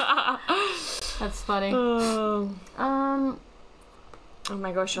 That's funny. Oh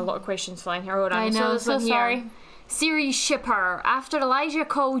my gosh, a lot of questions flying here. Hold on. I know, this so one here. sorry. Series shipper. After Elijah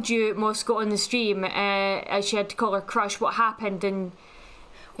called you Moscow on the stream, as she had to call her crush, what happened? And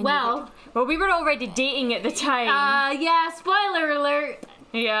Well, we were already dating at the time. yeah, spoiler alert.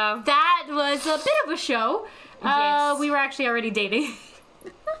 Yeah. That was a bit of a show. Yes. We were actually already dating.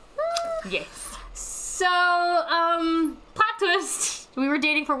 Yes. So, plot twist. We were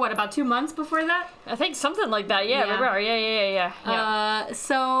dating for what, about 2 months before that? I think something like that. Yeah, Yeah. we were. Yeah.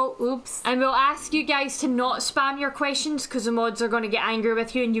 So, oops. And we'll ask you guys to not spam your questions because the mods are going to get angry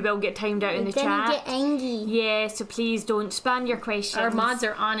with you and you will get timed out in the Then you chat. get angry. Yeah, so please don't spam your questions. Our mods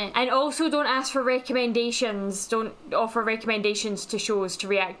are on it. And also don't ask for recommendations. Don't offer recommendations to shows to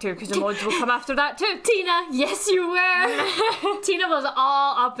react to because the mods will come after that too. Tina, yes you were. Tina was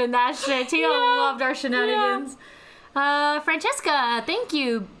all up in that shit. Tina loved our shenanigans. Francesca, thank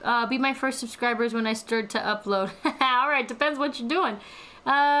you. Be my first subscribers when I start to upload. Alright, depends what you're doing.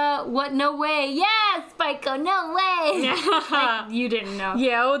 What? No way. Yes, Spiko, no way. Like, you didn't know.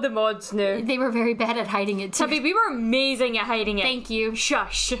 Yeah, all the mods knew. They were very bad at hiding it too. Tubby, we were amazing at hiding it. Thank you.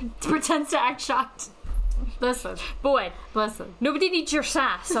 Shush. Pretends to act shocked. Listen. Boy, Listen. nobody needs your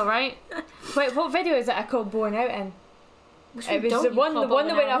sass, alright? Wait, what video is it I called Born Out in? It was the one that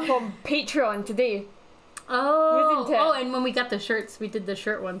went up on Patreon today. Oh, Isn't it? oh, and when we got the shirts, we did the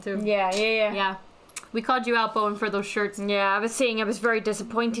shirt one too. Yeah. Yeah. We called you out, Bowen, for those shirts. Yeah, I was saying I was very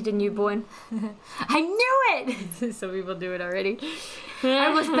disappointed in you, Bowen. I knew it! Some people do it already. I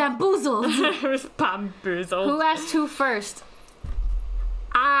was bamboozled. I was bamboozled. Who asked who first?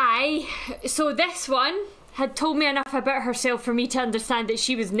 So this one had told me enough about herself for me to understand that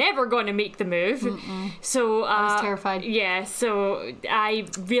she was never going to make the move. So I was terrified. Yeah, so I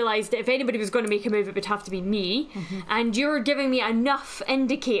realised that if anybody was going to make a move, it would have to be me. And you're giving me enough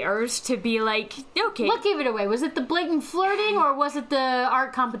indicators to be like, okay. What gave it away? Was it the blatant flirting, or was it the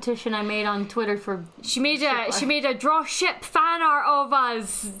art competition I made on Twitter for? She made a draw ship fan art of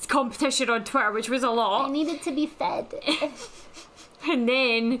us competition on Twitter, which was a I lot. needed to be fed. And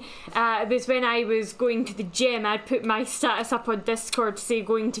then it was when I was going to the gym. I'd put my status up on Discord to say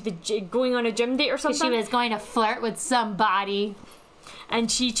going on a gym date or something. She was going to flirt with somebody. And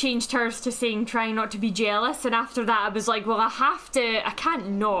she changed hers to saying trying not to be jealous. And after that I was like, well, I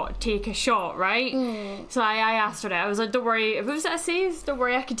can't not take a shot, right? So I asked her that. I was like, don't worry, what was it I say? Don't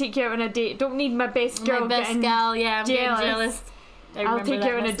worry, I can take you out on a date. Don't need my best girl My best getting gal, yeah, I'm getting jealous. jealous. I'll take you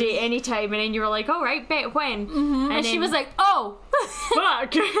out on a date anytime. And then you were like, alright, bet when? And she was like, oh,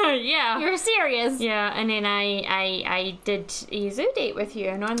 fuck. Yeah. you're serious. Yeah, and then I did a zoo date with you,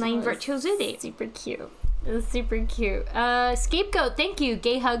 an online virtual zoo date. Super cute. It was super cute. Scapegoat, thank you.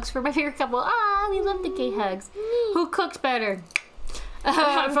 Gay hugs for my favorite couple. Ah, we love the gay hugs. Who cooks better?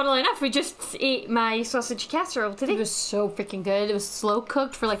 Funnily enough, we just ate my sausage casserole today. It was so freaking good. It was slow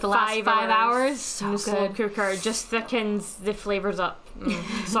cooked for like the last 5 hours. So in the slow good. cooker just thickens the flavors up.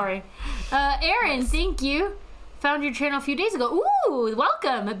 Sorry. Aaron, thank you. Found your channel a few days ago. Ooh,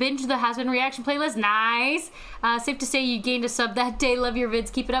 welcome. I binged the Has Been Reaction playlist. Nice. Safe to say you gained a sub that day. Love your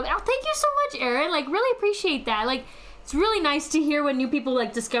vids. Keep it up. Oh, thank you so much, Aaron. Like, really appreciate that. Like, it's really nice to hear when new people,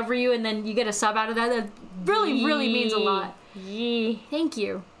 like, discover you and then you get a sub out of that. That really, really means a lot. Yeah. Thank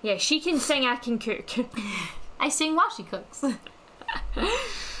you. Yeah, she can sing, I can cook. I sing while she cooks.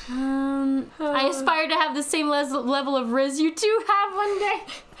 I aspire to have the same level of Riz you two have one day.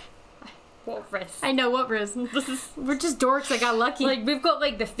 What Riz? I know, what Riz? We're just dorks that got lucky. Like, we've got,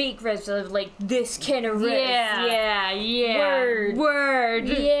 like, the fake Riz of, like, this kind of Riz. Yeah. Word.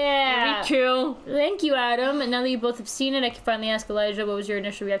 Yeah. Be cool. Thank you, Adam. And now that you both have seen it, I can finally ask Elijah, what was your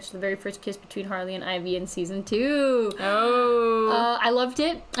initial reaction to the very first kiss between Harley and Ivy in season 2? Oh. I loved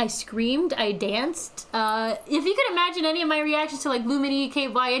it. I screamed. I danced. If you could imagine any of my reactions to like Lumini,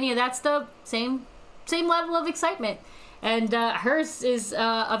 Kate Vi, any of that stuff, same level of excitement. And hers is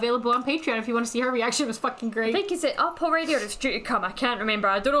available on Patreon if you want to see her reaction. It was fucking great. I think, is it up already or it's due to come? I can't remember.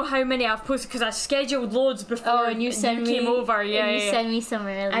 I don't know how many I've posted because I scheduled loads before and you came over. Yeah, And you send me some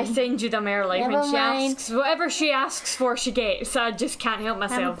early. I send you them early. Never When she mind. asks, whatever she asks for, she gets. I just can't help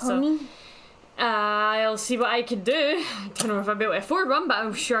myself. pony? So I'll see what I can do. I don't know if I'll be able to afford one, but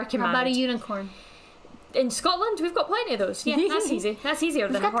I'm sure I can How about a manage. unicorn? In Scotland, we've got plenty of those. Yeah, that's easy. That's easier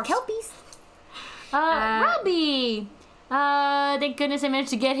We've than a got the horse. kelpies. Robbie! Thank goodness I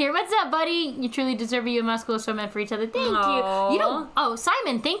managed to get here. What's up, buddy? You truly deserve it. You and Moscow are so meant for each other. Thank you. You know,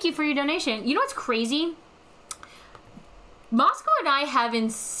 Simon, thank you for your donation. You know what's crazy? Moscow and I have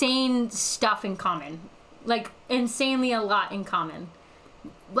insane stuff in common. Like, insanely a lot in common.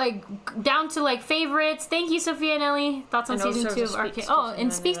 Like, down to, like, favorites. Thank you, Sophia and Ellie. Thoughts on And season also 2 of just Arcane. speaks Oh, too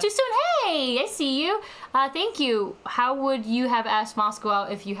and soon, speaks too soon. Hey, I see you. Thank you. How would you have asked Moscow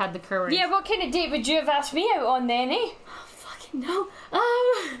out if you had the courage? Yeah, what kind of date would you have asked me out on then, eh? No.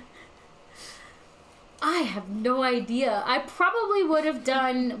 I have no idea. I probably would have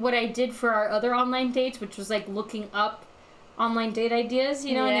done what I did for our other online dates, which was like looking up online date ideas,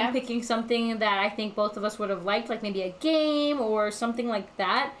 you know, and Yeah. then picking something that I think both of us would have liked, like maybe a game or something like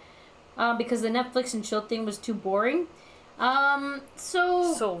that, because the Netflix and chill thing was too boring.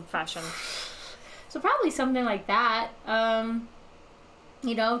 So old fashioned. So probably something like that.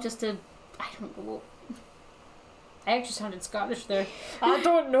 You know, just to, I don't know. I actually sounded Scottish there. I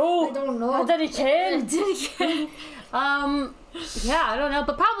don't know. I don't know. I didn't ken. Yeah, I don't know,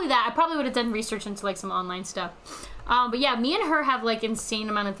 but probably that. I probably would have done research into like some online stuff. But yeah, me and her have like insane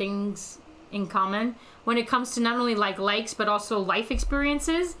amount of things in common when it comes to not only like likes but also life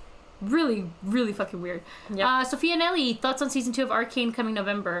experiences. Really, really fucking weird. Yep. Sophia and Ellie, thoughts on season 2 of Arcane coming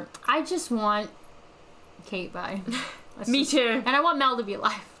November? I just want Kate bye. Me too. And I want Mel to be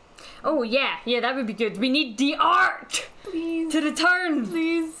alive. Oh yeah, that would be good. We need the art Please. to return.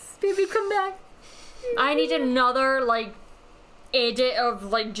 Please. Baby, come back. I need another like edit of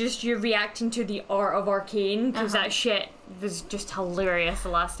like just you reacting to the art of Arcane because that shit was just hilarious the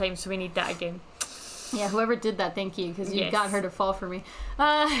last time. So we need that again. Yeah, whoever did that, thank you, because you Yes. got her to fall for me.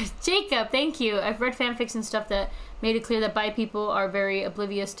 Jacob, thank you. I've read fanfics and stuff that made it clear that bi people are very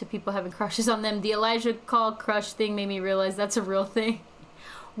oblivious to people having crushes on them. The Elijah Call crush thing made me realize that's a real thing.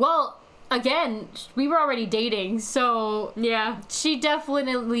 Well, again, we were already dating, so Yeah. she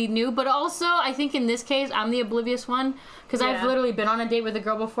definitely knew. But also, I think in this case, I'm the oblivious one, because I've Yeah. literally been on a date with a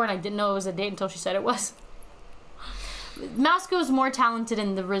girl before, and I didn't know it was a date until she said it was. Mousko's more talented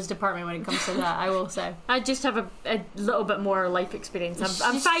in the Riz department when it comes to that, I will say. I just have a little bit more life experience.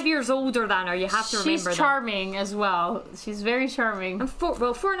 I'm 5 years older than her. You have to remember She's charming as well. She's very charming. that. I'm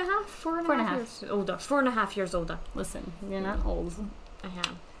 4.5 Four and a half. years older. 4.5 years older. Listen, you're not old. I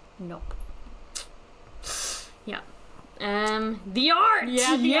am. Nope. Yeah. The art.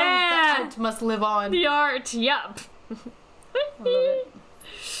 The art must live on. The art. Yep. I love it.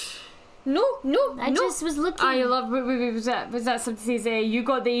 No. I just was looking. I love. Wait, was that something to say? You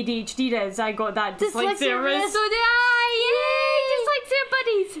got the ADHD Riz. I got that dyslexia Riz. So did I. Yay! Dyslexia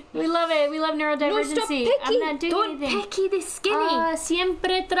buddies. We love it. We love neurodivergency. No, stop picky. I'm not doing Don't anything. picky the skinny.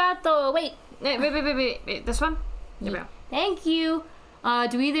 Siempre trato. Wait. Wait. This one. There we go. Thank you.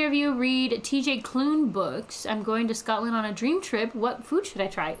 Do either of you read TJ Klune books? I'm going to Scotland on a dream trip. What food should I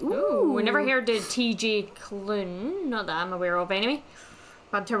try? Ooh, we never heard of TJ Klune. Not that I'm aware of, anyway.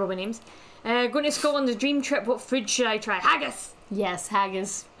 Bad terrible with names. Going to Scotland on a dream trip. What food should I try? Haggis. Yes,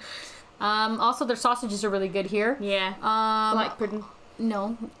 haggis. Also, their sausages are really good here. Yeah. Black pudding.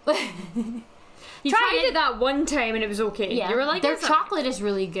 No. You tried it that one time and it was okay. Yeah. You were like, their "It's chocolate is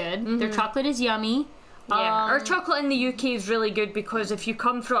really good. Their chocolate is yummy. Yeah, our chocolate in the UK is really good because if you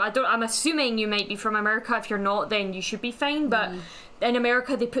come from, I'm assuming you might be from America. If you're not, then you should be fine. But in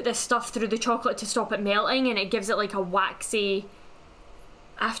America, they put this stuff through the chocolate to stop it melting, and it gives it like a waxy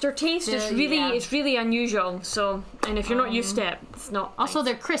aftertaste. It's really unusual. So, and if you're not used to it, it's not. Also, nice.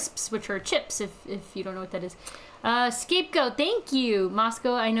 they're crisps, which are chips, if you don't know what that is. Scapegoat, thank you.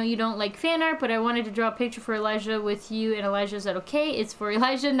 Moscow, I know you don't like fan art, but I wanted to draw a picture for Elijah with you and Elijah. Is that okay? It's for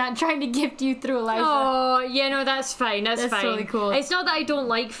Elijah, not trying to gift you through Elijah. Oh, yeah, no, that's fine. That's fine. Totally cool. It's not that I don't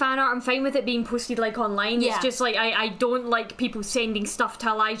like fan art. I'm fine with it being posted like online. Yeah. It's just like I don't like people sending stuff to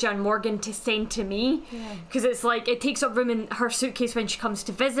Elijah and Morgan to send to me because it's like it takes up room in her suitcase when she comes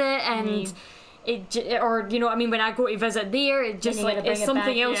to visit and. Or you know what I mean, when I go to visit there, it just you like gotta bring it's it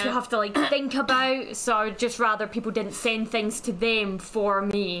something back, else yeah. we have to like think about. So I would just rather people didn't send things to them for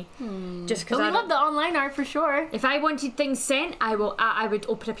me, just because But we love the online art for sure. if I wanted things sent, I would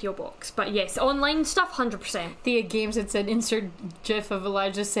open a PO box. But yes, online stuff, 100%. The games that said insert GIF of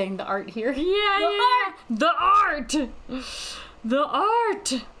Elijah saying the art here. The art.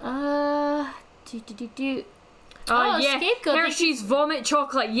 Oh yeah, Scapegoat. Hershey's vomit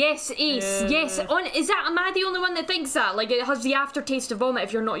chocolate. Yes, Ace. Yes. Am I the only one that thinks that? Like it has the aftertaste of vomit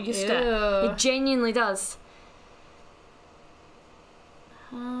if you're not used to it. It genuinely does.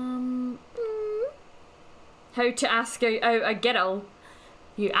 How to ask out a girl?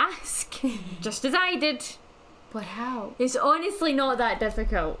 You ask, just as I did. But how? It's honestly not that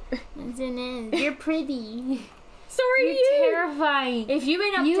difficult. Isn't it? You're pretty. So are You're you. terrifying. If you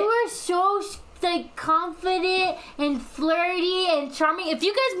went up You to are so like confident and flirty and charming. If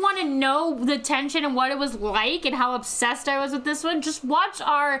you guys want to know the tension and what it was like and how obsessed I was with this one, just watch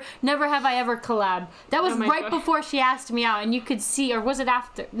our Never Have I Ever collab. That was Oh my right God. before she asked me out, and you could see, or was it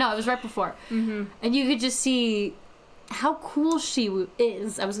after? No, it was right before. And you could just see how cool she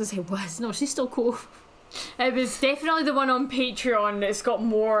is. I was gonna say was. No, she's still cool. It was definitely the one on Patreon that's got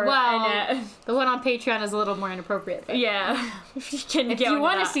more in it. The one on Patreon is a little more inappropriate. But Yeah. If you can if get you on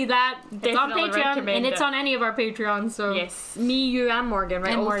want to that. see that, it's on Definitely Patreon, recommend and it's it. on any of our Patreons. So Yes. Me, you, and Morgan,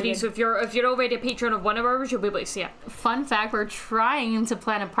 right? And All three. Morgan. So if you're already a patron of one of ours, you'll be able to see it. fun fact, we're trying to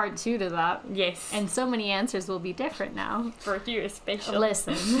plan a part 2 to that. Yes. And so many answers will be different now. for you especially.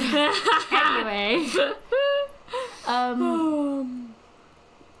 Listen. Anyway.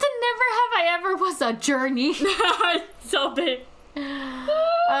 The Never Have I Ever was a journey. So big.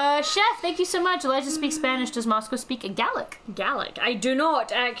 Chef, thank you so much. Elijah speaks Spanish. Does Moscow speak Gallic? Gallic. I do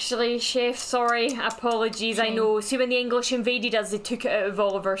not actually, Chef. Sorry. Apologies. I know. See, when the English invaded us, they took it out of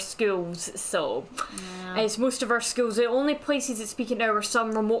all of our schools. So it's most of our schools. The only places that speak it now are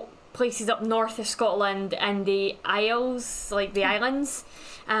some remote places up north of Scotland and the Isles, like the islands.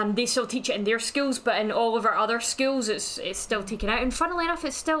 They still teach it in their schools, but in all of our other schools, it's still taken out. And funnily enough,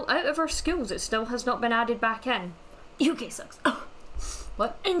 it's still out of our schools. It still has not been added back in. UK sucks.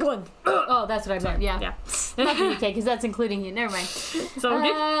 What? England. Oh, that's what I meant. Yeah. Not the UK, because that's including you. Never mind. So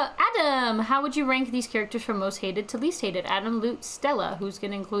good. Adam, how would you rank these characters from most hated to least hated? Adam, Lute, Stella. Who's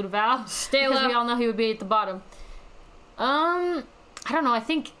going to include Val? Stella. Because we all know he would be at the bottom. I don't know. I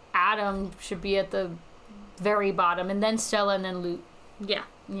think Adam should be at the very bottom, and then Stella, and then Lute. Yeah.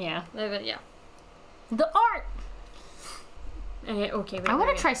 Yeah. Yeah. The art! Okay, wait, I want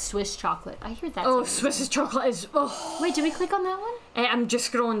wait. to try Swiss chocolate. I hear that. Oh, Swiss's chocolate is... Oh. Wait, did we click on that one? I'm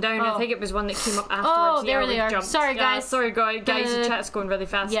just scrolling down. Oh. I think it was one that came up afterwards. Oh, there Yeah, they we are. jumped. Sorry, guys. Sorry, guys. The chat's going really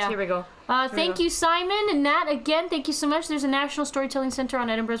fast. Yeah. Here we go. Thank you, Simon and Nat. Again, thank you so much. There's a National Storytelling Centre on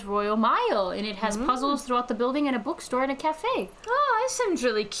Edinburgh's Royal Mile, and it has puzzles throughout the building and a bookstore and a cafe. Oh, that sounds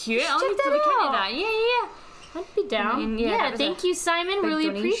really cute. I'll check need to that look into out. that. Yeah. I'd be down. I mean, yeah, that was thank a you, Simon. big Really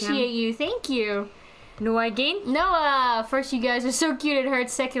donation. appreciate you. Thank you. No, again? Noah, first, you guys are so cute. It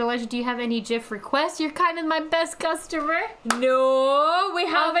hurts. Second, Elijah, do you have any GIF requests? You're kind of my best customer. No, we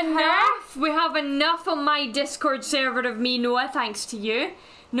have Of her? enough. We have enough on my Discord server of me, Noah, thanks to you.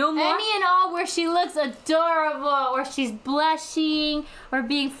 No more. Any and all where she looks adorable, or she's blushing, or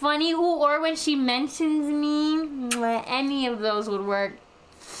being funny, or when she mentions me. Any of those would work.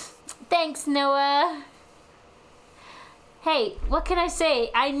 Thanks, Noah. Hey, what can I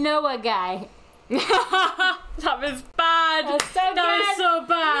say? I know a guy. That was bad. That's so That was good. so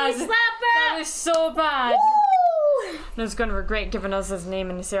bad. Knee slapper. That was so bad. Woo! Noah's going to regret giving us his name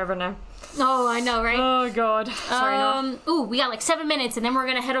in the server now. Oh, I know, right? Oh, God. Sorry, Noah. Ooh, we got like 7 minutes, and then we're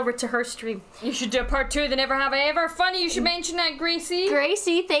gonna head over to her stream. You should do a part 2 of the Never Have I Ever. Funny you should mention that, Gracie.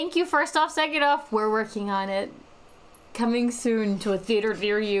 Gracie, thank you. First off, second off, we're working on it. Coming soon to a theater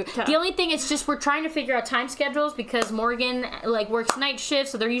near you. Okay. The only thing is just we're trying to figure out time schedules because Morgan like works night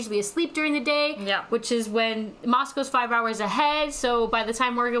shifts, so they're usually asleep during the day. Yeah. Which is when Moscow's 5 hours ahead. So by the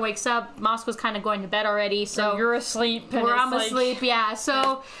time Morgan wakes up, Moscow's kind of going to bed already. So you're asleep. And I'm it's asleep. Yeah.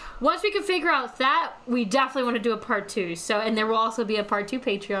 So once we can figure out that, we definitely want to do a part 2. So and there will also be a part 2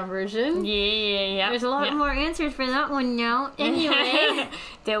 Patreon version. Yeah. There's a lot more answers for that one now. Anyway.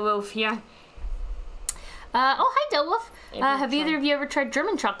 Del Wolf here. Oh, hi, Delwolf. Have tried. either of you ever tried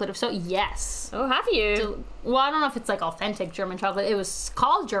German chocolate? If so, yes. Oh, have you? Well, I don't know if it's like authentic German chocolate. It was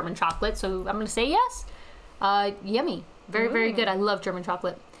called German chocolate, so I'm going to say yes. Yummy. Very, very good. I love German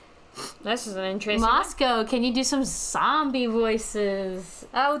chocolate. This is an interesting one. Moscow, can you do some zombie voices?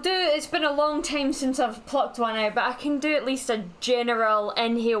 I'll do. It's been a long time since I've plucked one out, but I can do at least a general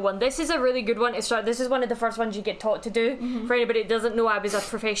inhale one. This is a really good one to start. This is one of the first ones you get taught to do. For anybody that doesn't know, I was a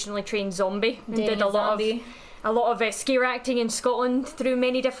professionally trained zombie. Dating Did a a lot zombie. of scare acting in Scotland through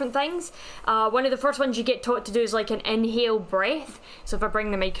many different things. One of the first ones you get taught to do is like an inhale breath. So if I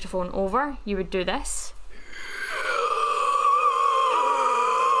bring the microphone over, you would do this.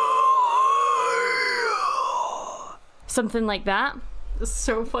 Something like that. It's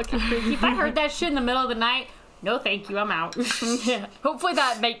so fucking freaky. If I heard that shit in the middle of the night, no thank you, I'm out. Yeah. Hopefully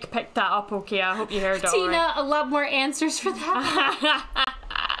that mic picked that up okay. I hope you heard it all Tina, right. a lot more answers for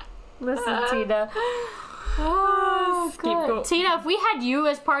that. Listen, Tina. Oh, Scapegoat. God. Tina, if we had you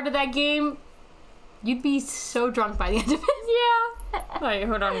as part of that game, you'd be so drunk by the end of it. Yeah. Right,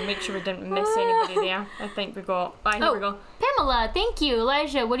 hold on. Make sure we didn't miss anybody there. I think we got... here we go. Pamela, thank you.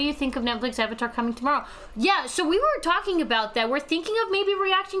 Elijah, what do you think of Netflix Avatar coming tomorrow? Yeah, so we were talking about that. We're thinking of maybe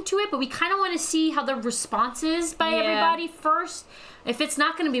reacting to it, but we kind of want to see how the response is by everybody first. If it's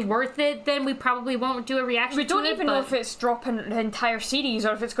not going to be worth it, then we probably won't do a reaction to it. We don't even know if it's dropping the entire series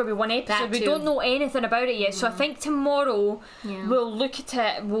or if it's going to be one episode. That We too. don't know anything about it yet. So I think tomorrow we'll look at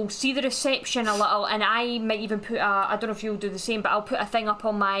it, we'll see the reception a little, and I might even put I don't know if you'll do the same, but I'll put a thing up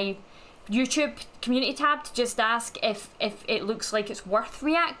on my YouTube community tab to just ask if it looks like it's worth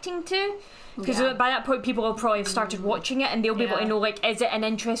reacting to. Because by that point people will probably have started watching it and they'll be able to know, like, is it an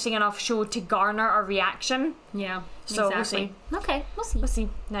interesting enough show to garner a reaction? Yeah, So exactly. Okay, we'll see. We'll see.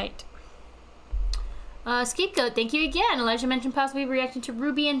 Night. Scapegoat, thank you again. Elijah mentioned possibly reacting to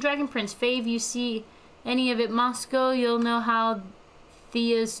Ruby and Dragon Prince. Fave, you see any of it Moscow, you'll know how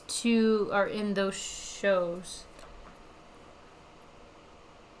Thea's two are in those shows.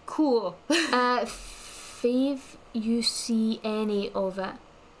 Cool. Fave you see any of it?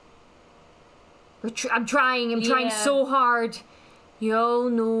 I'm trying so hard. You all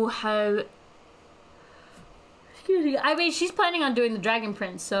know how... Excuse me. I mean, she's planning on doing the Dragon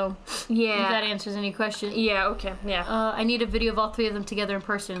Prince, so... Yeah. If that answers any question. Yeah, okay, yeah. I need a video of all 3 of them together in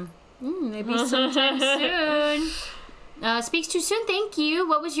person. Maybe sometime soon. Speaks too soon, thank you.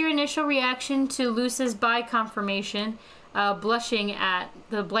 What was your initial reaction to Luce's bi confirmation? Blushing at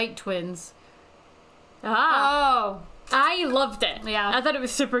the Blight twins. Ah. Oh. I loved it. Yeah. I thought it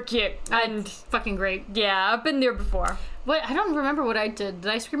was super cute. And fucking great. yeah, I've been there before. What? I don't remember what I did.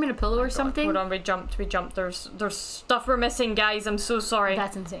 Did I scream in a pillow or something? Hold on, we jumped. There's stuff we're missing, guys. I'm so sorry.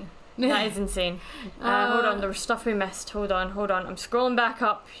 That's insane. That is insane. Hold on, there was stuff we missed. Hold on. I'm scrolling back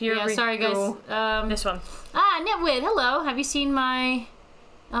up. Here we sorry go. guys. This one. Nitwit, hello. Have you seen my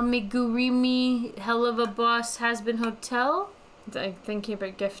Amigurumi Hell of a Boss Has-Been Hotel? I'm thinking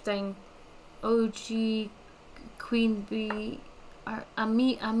about gifting. OG Queen Bee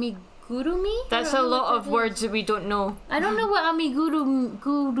Amigurumi? That's a lot of words that we don't know. I don't know what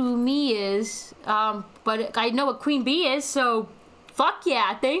Amigurumi is, but I know what Queen Bee is, so fuck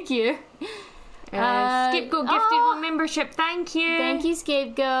yeah, thank you. Scapegoat gifted one membership, thank you. Thank you,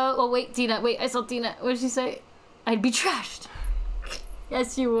 Scapegoat. Oh, wait, Tina, I saw Tina. What did she say? I'd be trashed.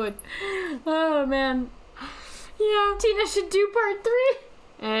 Yes, you would. Oh, man. Yeah. Tina should do part 3.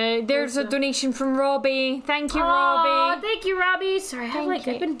 There's a donation from Robbie. Thank you, Oh, Robbie. thank you, Robbie. Sorry, Thank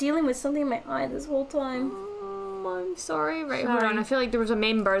you. I've been dealing with something in my eye this whole time. I'm sorry. Right, Sorry. hold on. I feel like there was a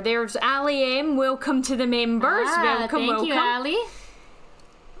member. There's Ali M. Welcome to the members. Welcome. Thank you, Ali.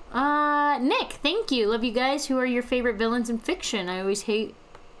 Nick, thank you. Love you guys. Who are your favorite villains in fiction? I always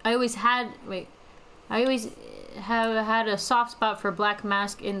have had a soft spot for Black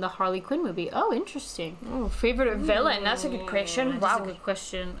Mask in the Harley Quinn movie. Oh, interesting. Oh, favorite villain? That's a good question. That's a good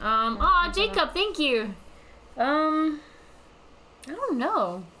question. Jacob, thank you. I don't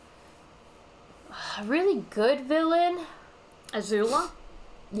know. A really good villain? Azula?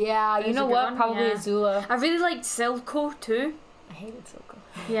 Yeah, you Is know a good what? one? Probably Yeah. Azula. I really liked Silco too. I hated Silco.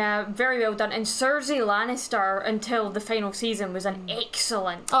 Yeah, very well done. And Cersei Lannister until the final season was an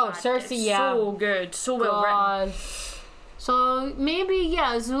excellent. Oh, actor. Cersei, yeah. So good, so well written. So maybe,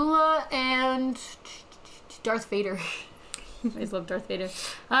 yeah, Azula and Darth Vader. I always love Darth Vader.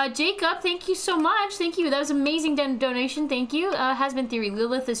 Jacob, thank you so much. Thank you. That was an amazing donation. Thank you. Has been theory.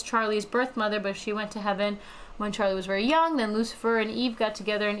 Lilith is Charlie's birth mother, but she went to heaven when Charlie was very young. Then Lucifer and Eve got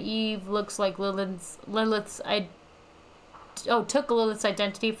together, and Eve looks like took Lilith's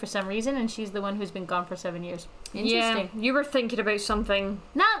identity for some reason, and she's the one who's been gone for 7 years. Interesting. Yeah, you were thinking about something.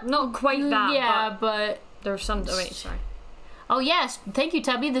 Not quite that. Yeah, but there's some. Oh, wait, sorry. Oh yes, thank you,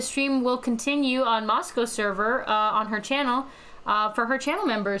 Tubby. The stream will continue on Moscow server on her channel for her channel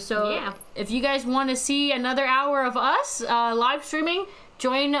members. So yeah, if you guys want to see another hour of us live streaming,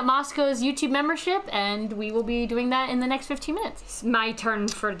 join Moscow's YouTube membership, and we will be doing that in the next 15 minutes. It's my turn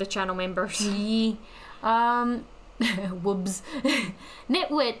for the channel members. Whoobs.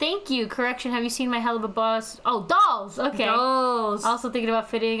 Nitwit, thank you. Correction, have you seen my Hell of a Boss? Oh, dolls. Okay. Dolls. Also thinking about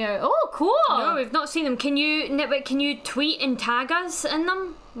fitting. Oh, cool. No, we've not seen them. Can you tweet and tag us in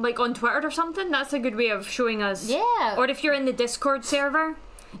them? Like on Twitter or something? That's a good way of showing us. Yeah. Or if you're in the Discord server,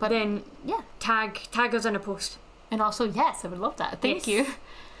 but then yeah, tag us in a post. And also, yes, I would love that. Thank you.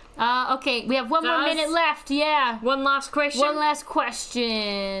 Okay, we have one more minute left. Yeah. One last question. Hold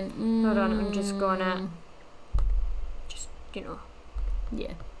on, I'm just gonna.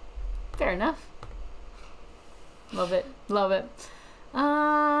 Yeah. Fair enough. Love it.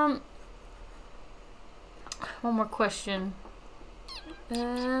 One more question.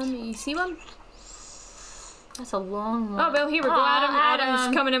 You see one? That's a long one. Oh, well, here we go, Adam.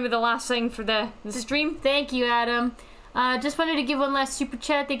 Adam's coming in with the last thing for the stream. Thank you, Adam. Just wanted to give one last super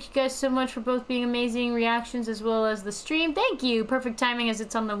chat. Thank you guys so much for both being amazing reactions as well as the stream. Thank you. Perfect timing as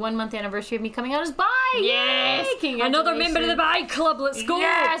it's on the 1 month anniversary of me coming out as bi. Yes. Another member of the bi club. Let's go.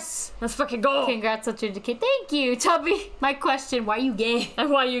 Yes. Let's fucking go. Congrats on your decade. Thank you, Tubby. My question: why are you gay?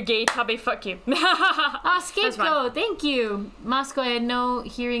 And why are you gay, Tubby? Fuck you. Scapegoat. Thank you. Moscow. I had no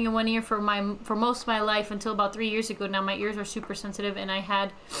hearing in one ear for most of my life until about 3 years ago. Now my ears are super sensitive, and I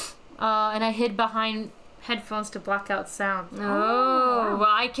hid behind headphones to block out sound. Oh, well,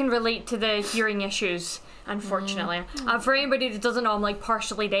 I can relate to the hearing issues, unfortunately. For anybody that doesn't know, I'm like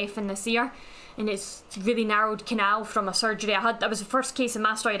partially deaf in this ear, and it's really narrowed canal from a surgery. That was the first case of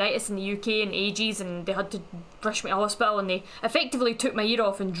mastoiditis in the UK in ages, and they had to rush me to hospital, and they effectively took my ear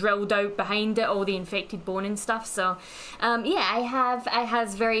off and drilled out behind it all the infected bone and stuff. So, yeah, I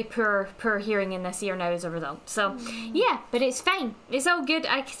have very poor hearing in this ear now as a result. So, yeah, but it's fine. It's all good.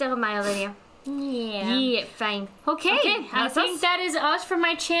 I still have my other ear. Yeah. Yeah, fine. Okay, I that's think us. that is us for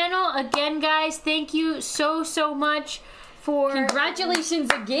my channel. Again, guys, thank you so much for... Congratulations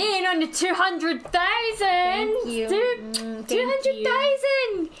again on the 200,000. Thank you. Dude, Thank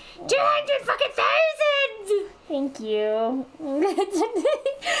 200,000. 200 fucking thousand. Thank you.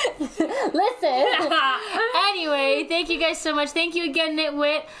 Listen. Anyway, thank you guys so much. Thank you again,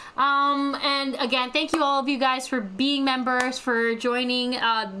 Nitwit. And again, thank you all of you guys for being members, for joining,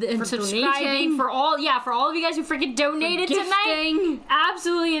 and subscribing, donating. for all of you guys who freaking donated tonight. Gifting.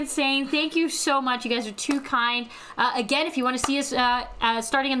 Absolutely insane. Thank you so much. You guys are too kind. Again, if you want to see us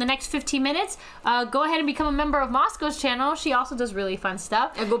starting in the next 15 minutes, go ahead and become a member of Moscow's channel. She also does really fun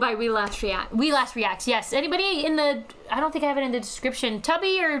stuff. I go by We Last React. We Last Reacts, yes. Anybody in the... I don't think I have it in the description.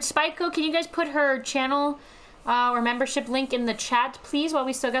 Tubby or Spyco, can you guys put her channel or membership link in the chat, please, while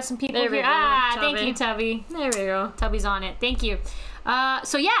we still got some people There we here? go, Thank Tubby. you, Tubby. There we go. Tubby's on it. Thank you.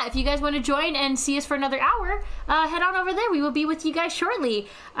 So yeah, if you guys want to join and see us for another hour, head on over there. We will be with you guys shortly.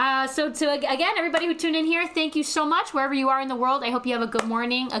 Again, everybody who tuned in here, thank you so much. Wherever you are in the world, I hope you have a good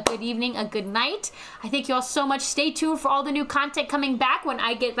morning, a good evening, a good night. I thank you all so much. Stay tuned for all the new content coming back when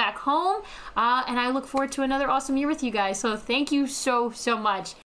I get back home. And I look forward to another awesome year with you guys. So thank you so much.